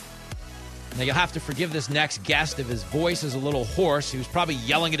 Now, you'll have to forgive this next guest if his voice is a little hoarse. He was probably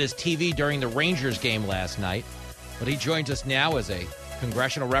yelling at his TV during the Rangers game last night. But he joins us now as a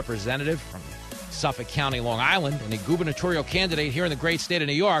congressional representative from Suffolk County, Long Island, and a gubernatorial candidate here in the great state of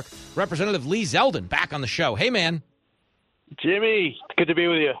New York, Representative Lee Zeldin, back on the show. Hey, man. Jimmy, good to be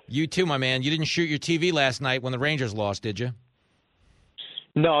with you. You too, my man. You didn't shoot your TV last night when the Rangers lost, did you?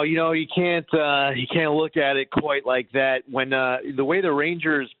 No, you can't look at it quite like that. When the way the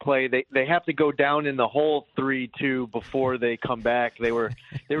Rangers play, they have to go down in the hole 3-2 before they come back. They were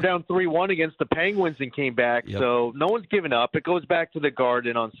down 3-1 against the Penguins and came back. Yep. So no one's given up. It goes back to the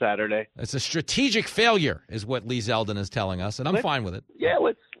Garden on Saturday. It's a strategic failure, is what Lee Zeldin is telling us, and I'm fine with it. Yeah,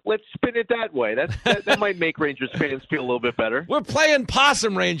 let's spin it that way. That might make Rangers fans feel a little bit better. We're playing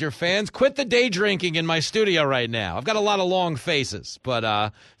possum, Ranger fans. Quit the day drinking in my studio right now. I've got a lot of long faces, but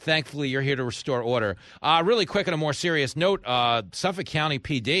thankfully you're here to restore order. Really quick, on a more serious note, Suffolk County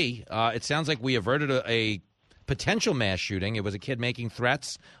PD, it sounds like we averted a potential mass shooting. It was a kid making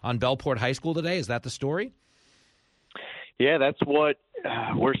threats on Bellport High School today. Is that the story? Yeah, that's what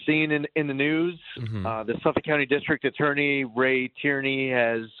we're seeing in the news. Mm-hmm. The Suffolk County District Attorney, Ray Tierney,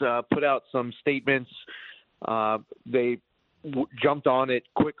 has put out some statements. They jumped on it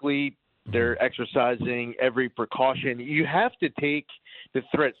quickly. They're exercising every precaution. You have to take the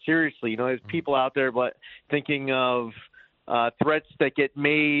threat seriously. There's people out there but thinking of threats that get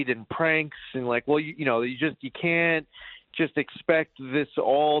made and pranks and you can't just expect this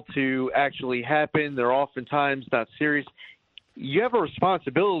all to actually happen. They're oftentimes not serious. You have a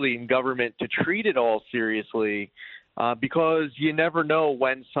responsibility in government to treat it all seriously because you never know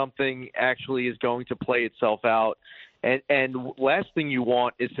when something actually is going to play itself out. And last thing you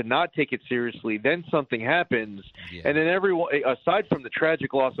want is to not take it seriously. Then something happens, and then everyone, aside from the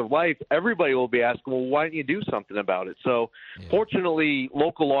tragic loss of life, everybody will be asking, well, why didn't you do something about it? So fortunately,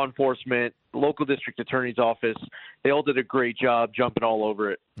 local law enforcement, local district attorney's office, they all did a great job jumping all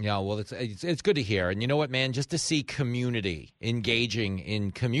over it. Yeah, well, it's good to hear. And you know what, man, just to see community engaging in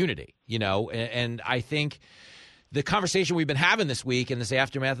community, and I think the conversation we've been having this week in this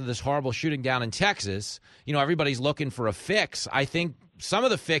aftermath of this horrible shooting down in Texas, everybody's looking for a fix. I think some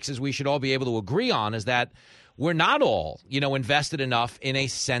of the fixes we should all be able to agree on is that we're not all, invested enough in a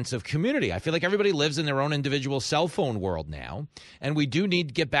sense of community. I feel like everybody lives in their own individual cell phone world now, and we do need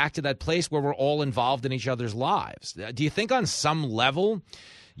to get back to that place where we're all involved in each other's lives. Do you think on some level,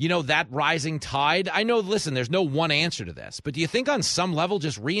 that rising tide, I know, listen, there's no one answer to this, but do you think on some level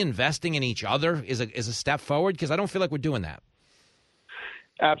just reinvesting in each other is a step forward? Because I don't feel like we're doing that.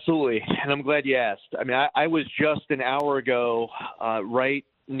 Absolutely, and I'm glad you asked. I mean, I was just an hour ago right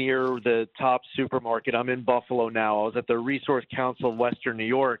near the Top supermarket. I'm in Buffalo now. I was at the Resource Council of Western New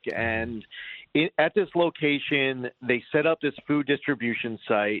York, and at this location, they set up this food distribution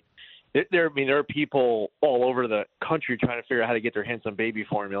site. There are people all over the country trying to figure out how to get their hands on baby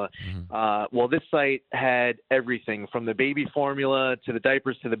formula. Well, this site had everything from the baby formula to the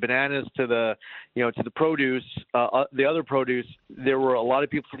diapers to the bananas to the, to the produce, the other produce. There were a lot of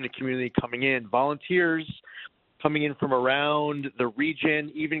people from the community coming in, volunteers coming in from around the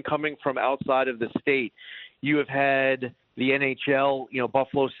region, even coming from outside of the state. You have had the NHL,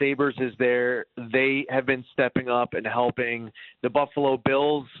 Buffalo Sabres is there. They have been stepping up and helping. The Buffalo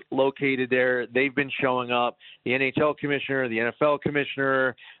Bills located there, they've been showing up. The NHL commissioner, the NFL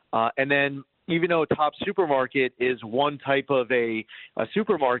commissioner, and then even though Top Supermarket is one type of a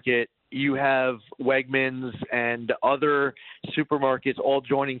supermarket, you have Wegmans and other supermarkets all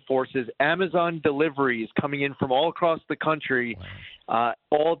joining forces. Amazon deliveries coming in from all across the country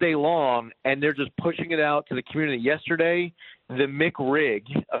all day long, and they're just pushing it out to the community. Yesterday, the McRig,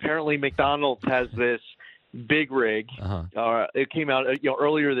 apparently McDonald's has this big rig. It came out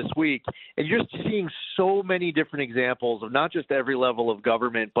earlier this week, and you're just seeing so many different examples of not just every level of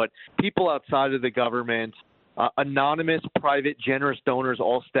government, but people outside of the government, anonymous, private, generous donors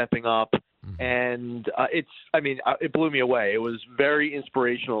all stepping up. And it blew me away. It was very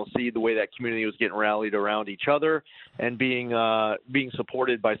inspirational to see the way that community was getting rallied around each other and being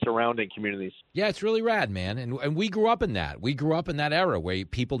supported by surrounding communities. Yeah, it's really rad, man. And we grew up in that. We grew up in that era where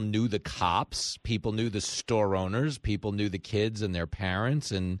people knew the cops, people knew the store owners, people knew the kids and their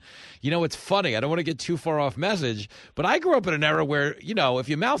parents. And, it's funny. I don't want to get too far off message, but I grew up in an era where, if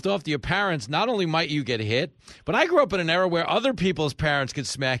you mouthed off to your parents, not only might you get hit, but I grew up in an era where other people's parents could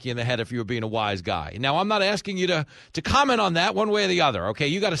smack you in the head if you were being a wise guy. Now, I'm not asking you to comment on that one way or the other, okay?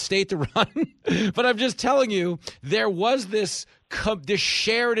 You got a state to run. But I'm just telling you, there was this this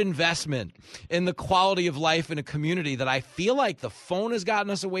shared investment in the quality of life in a community that I feel like the phone has gotten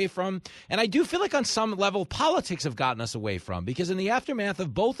us away from. And I do feel like on some level politics have gotten us away from, because in the aftermath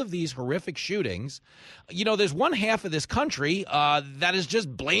of both of these horrific shootings, there's one half of this country that has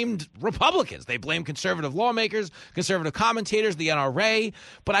just blamed Republicans. They blame conservative lawmakers, conservative commentators, the NRA.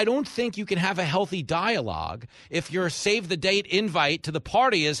 But I don't think you can have a healthy dialogue if your save the date invite to the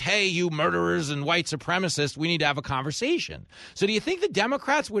party is, hey, you murderers and white supremacists, we need to have a conversation. So do you think the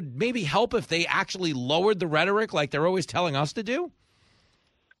Democrats would maybe help if they actually lowered the rhetoric like they're always telling us to do?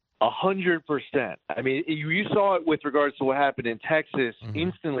 100%. I mean, you saw it with regards to what happened in Texas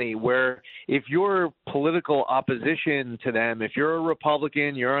instantly, where if you're political opposition to them, if you're a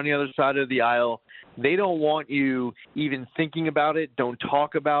Republican, you're on the other side of the aisle, they don't want you even thinking about it, don't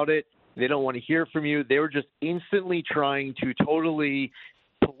talk about it. They don't want to hear from you. They were just instantly trying to totally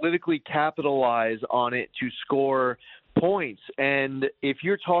politically capitalize on it to score points. And if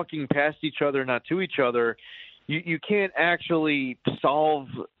you're talking past each other, not to each other, you can't actually solve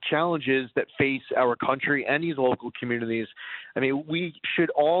challenges that face our country and these local communities. I mean, we should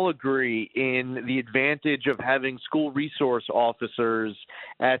all agree in the advantage of having school resource officers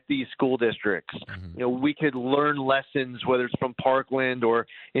at these school districts. We could learn lessons, whether it's from Parkland or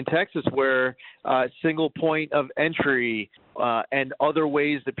in Texas, where single point of entry and other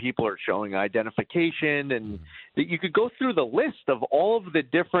ways that people are showing identification, and that you could go through the list of all of the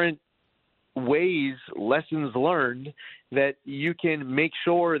different ways, lessons learned, that you can make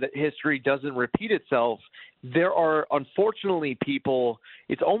sure that history doesn't repeat itself. There are, unfortunately, people,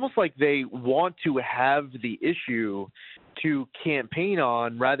 it's almost like they want to have the issue to campaign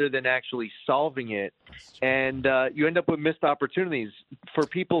on rather than actually solving it. And you end up with missed opportunities. For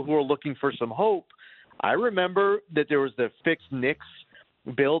people who are looking for some hope, I remember that there was the Fix NICS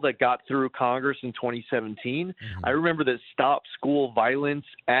bill that got through Congress in 2017. I remember the Stop School Violence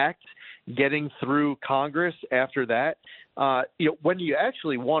Act getting through Congress after that. When you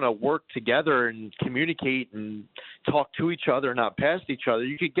actually want to work together and communicate and talk to each other, not past each other,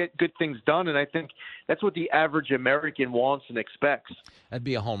 you could get good things done. And I think that's what the average American wants and expects. That'd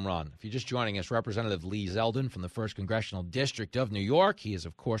be a home run. If you're just joining us, Representative Lee Zeldin from the 1st Congressional District of New York. He is,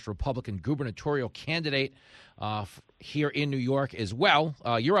 of course, Republican gubernatorial candidate here in New York as well.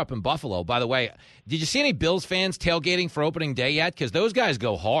 You're up in Buffalo. By the way, did you see any Bills fans tailgating for opening day yet? Because those guys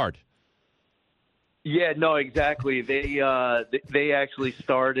go hard. Yeah, no, exactly. They actually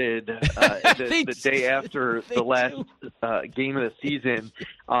started the day after the last game of the season.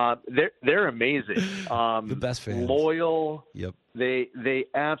 They're amazing. The best fans. Loyal. Yep. They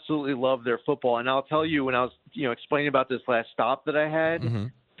absolutely love their football. And I'll tell you, when I was explaining about this last stop that I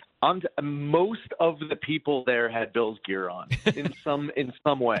had, most of the people there had Bills gear on in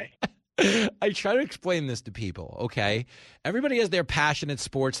some way. I try to explain this to people, okay? Everybody has their passionate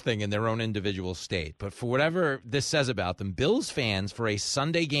sports thing in their own individual state, but for whatever this says about them, Bills fans, for a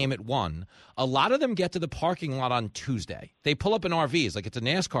Sunday game at 1, a lot of them get to the parking lot on Tuesday. They pull up in RVs like it's a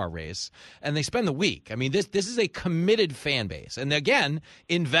NASCAR race, and they spend the week. I mean, this is a committed fan base, and again,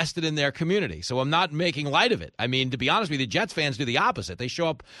 invested in their community. So I'm not making light of it. I mean, to be honest with you, the Jets fans do the opposite. They show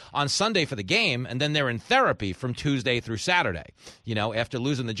up on Sunday for the game, and then they're in therapy from Tuesday through Saturday, after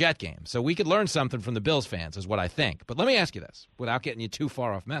losing the Jet game. So we could learn something from the Bills fans is what I think. But let me ask you this, without getting you too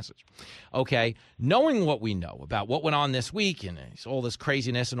far off message. Okay, knowing what we know about what went on this week and all this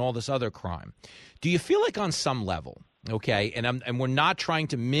craziness and all this other crime, do you feel like on some level, okay, and we're not trying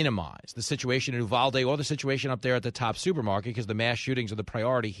to minimize the situation in Uvalde or the situation up there at the Top Supermarket because the mass shootings are the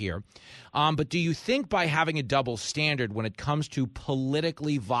priority here, but do you think by having a double standard when it comes to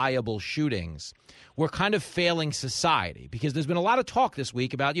politically viable shootings, we're kind of failing society? Because there's been a lot of talk this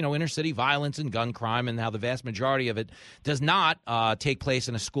week about, inner city violence and gun crime and how the vast majority of it does not take place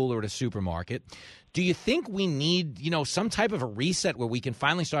in a school or at a supermarket. Do you think we need, some type of a reset where we can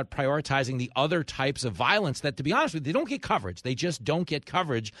finally start prioritizing the other types of violence that, to be honest with you, they don't get coverage? They just don't get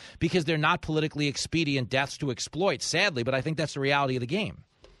coverage because they're not politically expedient deaths to exploit, sadly, but I think that's the reality of the game.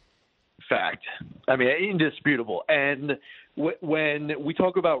 Fact. I mean, indisputable. And when we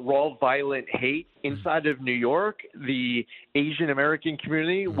talk about raw violent hate inside of New York, the Asian American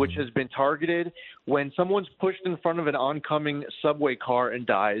community, which has been targeted, when someone's pushed in front of an oncoming subway car and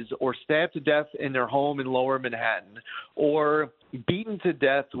dies, or stabbed to death in their home in Lower Manhattan, or beaten to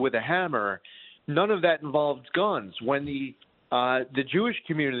death with a hammer, none of that involved guns. When the Jewish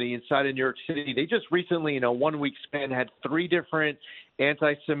community inside of New York City, they just recently, in a 1-week span, had 3 different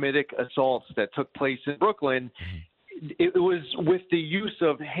anti-Semitic assaults that took place in Brooklyn. It was with the use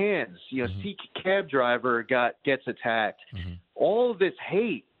of hands. Sikh cab driver gets attacked. All of this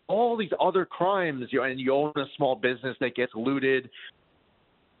hate, all these other crimes, and you own a small business that gets looted,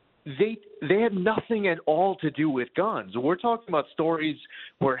 they have nothing at all to do with guns. We're talking about stories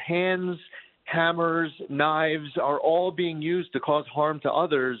where hands, hammers, knives are all being used to cause harm to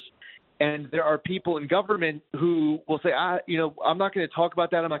others. And there are people in government who will say, I'm not going to talk about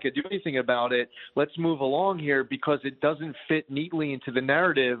that. I'm not going to do anything about it. Let's move along here because it doesn't fit neatly into the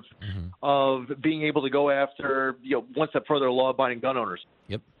narrative of being able to go after, one step further, law-abiding gun owners.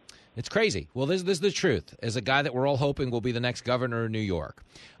 Yep. It's crazy. Well, this is the truth. As a guy that we're all hoping will be the next governor of New York,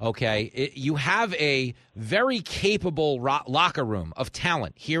 okay, you have a very capable locker room of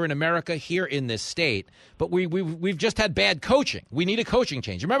talent here in America, here in this state, but we've just had bad coaching. We need a coaching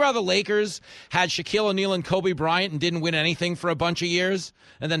change. Remember how the Lakers had Shaquille O'Neal and Kobe Bryant and didn't win anything for a bunch of years?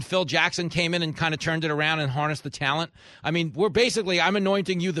 And then Phil Jackson came in and kind of turned it around and harnessed the talent? I mean, I'm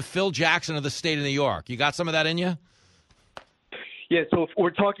anointing you the Phil Jackson of the state of New York. You got some of that in you? Yeah, so if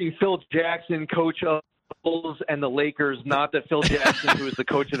we're talking Phil Jackson, coach of the Bulls and the Lakers, not the Phil Jackson who is the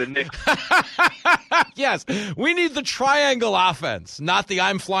coach of the Knicks. Yes, we need the triangle offense, not the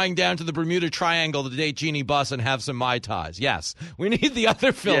I'm flying down to the Bermuda Triangle to date Jeannie Buss and have some Mai Tais. Yes, we need the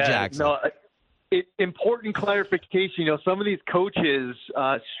other Phil Jackson. No, important clarification. Some of these coaches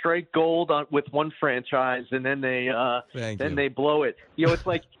strike gold with one franchise and then they blow it. It's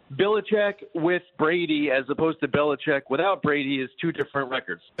like Belichick with Brady as opposed to Belichick without Brady is two different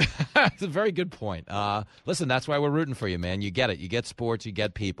records. That's a very good point. Listen, that's why we're rooting for you, man. You get it. You get sports. You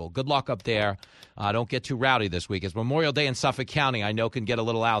get people. Good luck up there. Don't get too rowdy this week. It's Memorial Day in Suffolk County. I know can get a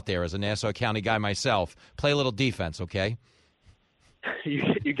little out there as a Nassau County guy myself. Play a little defense, okay?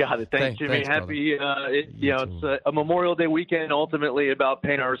 You got it. Thanks, Jimmy. Thanks, Happy, it's a Memorial Day weekend, ultimately about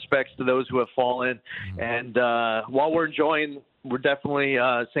paying our respects to those who have fallen. And while we're enjoying, we're definitely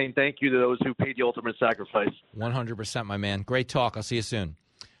saying thank you to those who paid the ultimate sacrifice. 100%, my man. Great talk. I'll see you soon.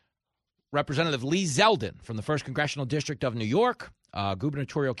 Representative Lee Zeldin from the 1st Congressional District of New York,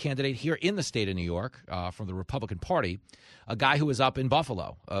 gubernatorial candidate here in the state of New York from the Republican Party, a guy who is up in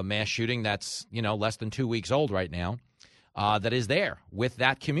Buffalo, a mass shooting that's, less than 2 weeks old right now. That is there with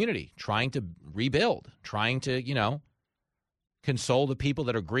that community, trying to rebuild, trying to, console the people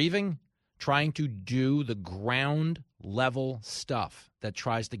that are grieving, trying to do the ground level stuff that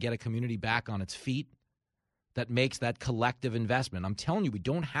tries to get a community back on its feet, that makes that collective investment. I'm telling you, we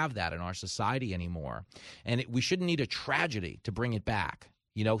don't have that in our society anymore. And we shouldn't need a tragedy to bring it back.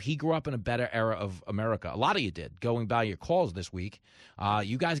 He grew up in a better era of America. A lot of you did, going by your calls this week.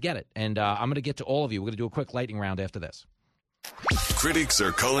 You guys get it. And I'm going to get to all of you. We're going to do a quick lightning round after this. Critics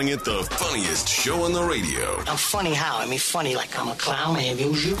are calling it the funniest show on the radio. I'm funny how? I mean, funny like I'm a clown, I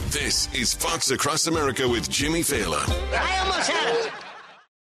amuse you. This is Fox Across America with Jimmy Fallon. I almost had it.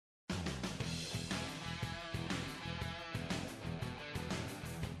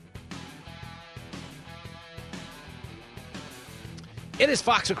 It is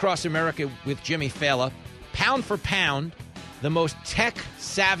Fox Across America with Jimmy Fallon. Pound for pound, the most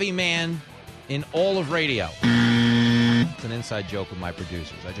tech-savvy man in all of radio. It's an inside joke with my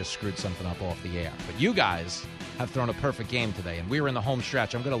producers. I just screwed something up off the air. But you guys have thrown a perfect game today, and we were in the home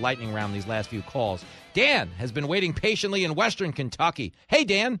stretch. I'm going to lightning round these last few calls. Dan has been waiting patiently in Western Kentucky. Hey,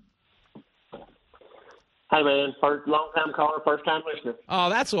 Dan. Hi, man. Long-time caller, first-time listener. Oh,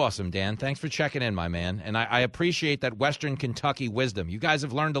 that's awesome, Dan. Thanks for checking in, my man. And I appreciate that Western Kentucky wisdom. You guys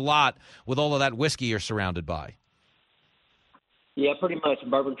have learned a lot with all of that whiskey you're surrounded by. Yeah, pretty much.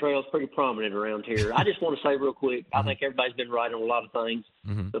 Bourbon Trail is pretty prominent around here. I just want to say real quick, I think everybody's been right on a lot of things,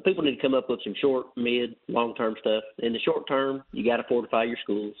 but people need to come up with some short, mid, long-term stuff. In the short term, you got to fortify your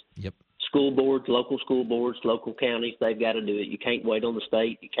schools. Yep. School boards, local counties, they've got to do it. You can't wait on the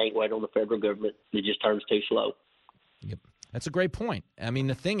state. You can't wait on the federal government. It just turns too slow. Yep. That's a great point. I mean,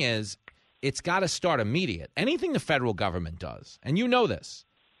 the thing is, it's got to start immediate. Anything the federal government does, and you know this,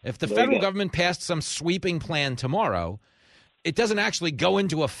 if the federal government passed some sweeping plan tomorrow, it doesn't actually go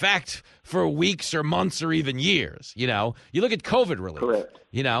into effect for weeks or months or even years. You look at COVID relief. Correct.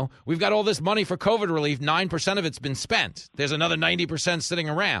 We've got all this money for COVID relief. 9% of it's been spent. There's another 90% sitting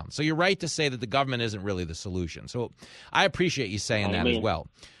around. So you're right to say that the government isn't really the solution. So I appreciate you saying that as well.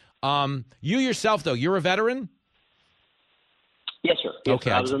 You yourself, though, you're a veteran? Yes, sir. Yes,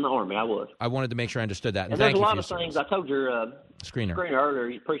 okay. Sir. I was in the Army. I was. I wanted to make sure I understood that. And there's a lot of things. I told your screener earlier.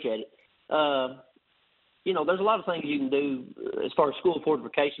 You appreciate it. There's a lot of things you can do as far as school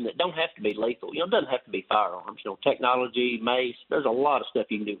fortification that don't have to be lethal. It doesn't have to be firearms. Technology, mace. There's a lot of stuff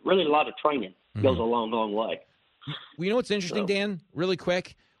you can do. Really, a lot of training goes a long, long way. Well, you know what's interesting, Dan? Really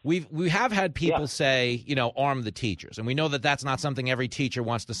quick. We have had people say, arm the teachers. And we know that that's not something every teacher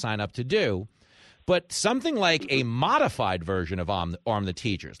wants to sign up to do. But something like a modified version of Arm the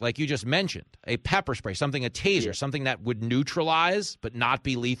Teachers, like you just mentioned, a pepper spray, a taser, something that would neutralize but not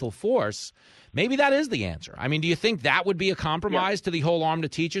be lethal force, maybe that is the answer. I mean, do you think that would be a compromise to the whole Arm the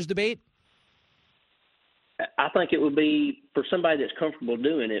Teachers debate? I think it would be for somebody that's comfortable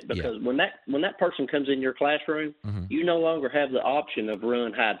doing it, because when that person comes in your classroom, you no longer have the option of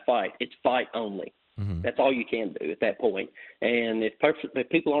run, hide, fight. It's fight only. That's all you can do at that point. And if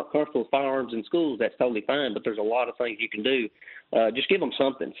people aren't comfortable with firearms in schools, that's totally fine. But there's a lot of things you can do. Just give them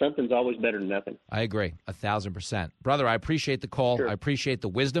something. Something's always better than nothing. I agree, 1,000%. Brother, I appreciate the call. Sure. I appreciate the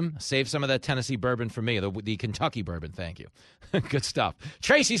wisdom. Save some of that Tennessee bourbon for me, the Kentucky bourbon. Thank you. Good stuff.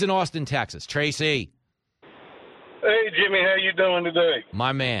 Tracy's in Austin, Texas. Tracy. Hey, Jimmy, how you doing today?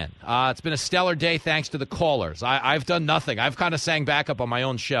 My man. It's been a stellar day thanks to the callers. I've done nothing. I've kind of sang back up on my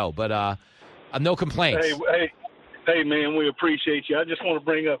own show, but no complaints. Hey, man, we appreciate you. I just want to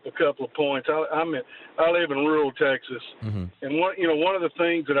bring up a couple of points. I live in rural Texas, and one of the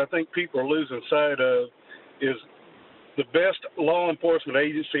things that I think people are losing sight of is the best law enforcement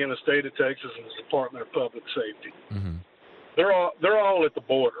agency in the state of Texas is the Department of Public Safety. They're all at the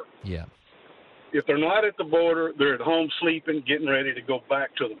border. Yeah. If they're not at the border, they're at home sleeping, getting ready to go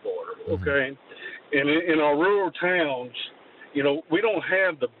back to the border. Okay, and in our rural towns, we don't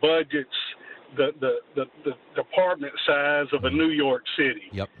have the budgets, the department size of a New York City.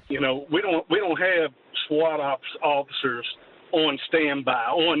 Yep. We don't have SWAT officers on standby,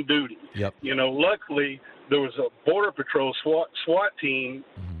 on duty. Yep. Luckily there was a Border Patrol SWAT team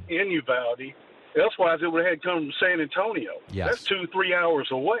in Uvalde. Elsewise, it would have had come from San Antonio. Yes. That's 2-3 hours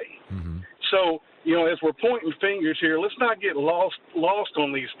away. So, as we're pointing fingers here, let's not get lost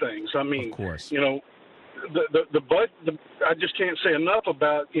on these things. I mean, of course. I just can't say enough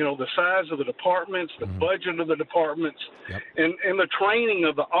about, the size of the departments, the budget of the departments, and the training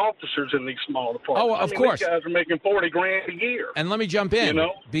of the officers in these small departments. Oh, of course. These guys are making $40,000 a year. And let me jump in,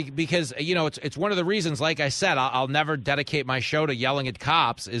 because it's one of the reasons. Like I said, I'll never dedicate my show to yelling at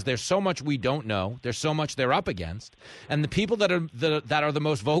cops. Is there's so much we don't know. There's so much they're up against, and the people that are the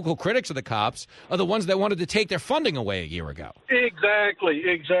most vocal critics of the cops are the ones that wanted to take their funding away a year ago. Exactly,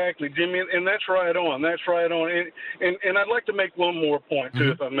 Jimmy, and that's right on. That's right on. And I'd like to make one more point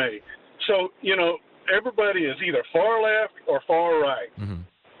too, if I may. So, everybody is either far left or far right. And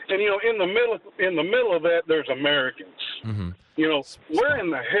in the middle of that, there's Americans. Where in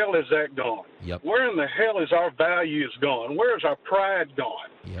the hell is that gone? Yep. Where in the hell is our values gone? Where is our pride gone?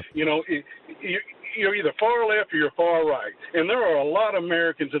 Yep. You're either far left or you're far right, and there are a lot of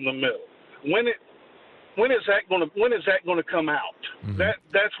Americans in the middle. When is that going to come out?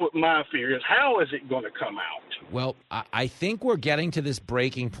 That's what my fear is. How is it going to come out? Well, I think we're getting to this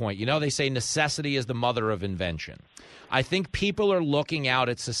breaking point. They say necessity is the mother of invention. I think people are looking out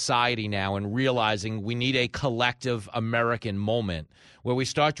at society now and realizing we need a collective American moment where we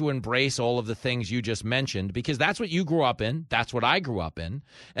start to embrace all of the things you just mentioned, because that's what you grew up in, that's what I grew up in,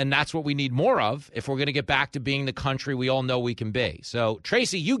 and that's what we need more of if we're going to get back to being the country we all know we can be. So,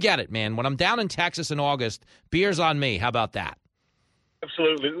 Tracy, you get it, man. When I'm down in Texas in August, beer's on me. How about that?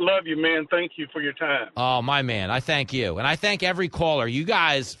 Absolutely. Love you, man. Thank you for your time. Oh, my man. I thank you. And I thank every caller. You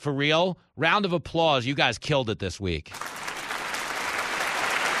guys, for real, round of applause. You guys killed it this week.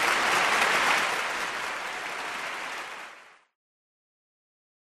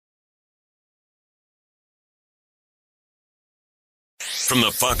 From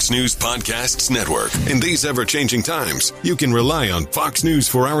the Fox News Podcasts Network. In these ever-changing times, you can rely on Fox News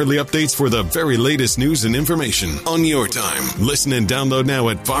for hourly updates for the very latest news and information on your time. Listen and download now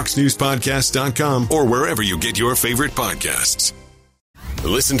at foxnewspodcast.com or wherever you get your favorite podcasts.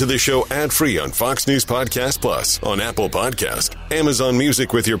 Listen to the show ad-free on Fox News Podcast Plus, on Apple Podcast, Amazon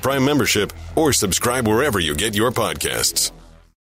Music with your Prime membership, or subscribe wherever you get your podcasts.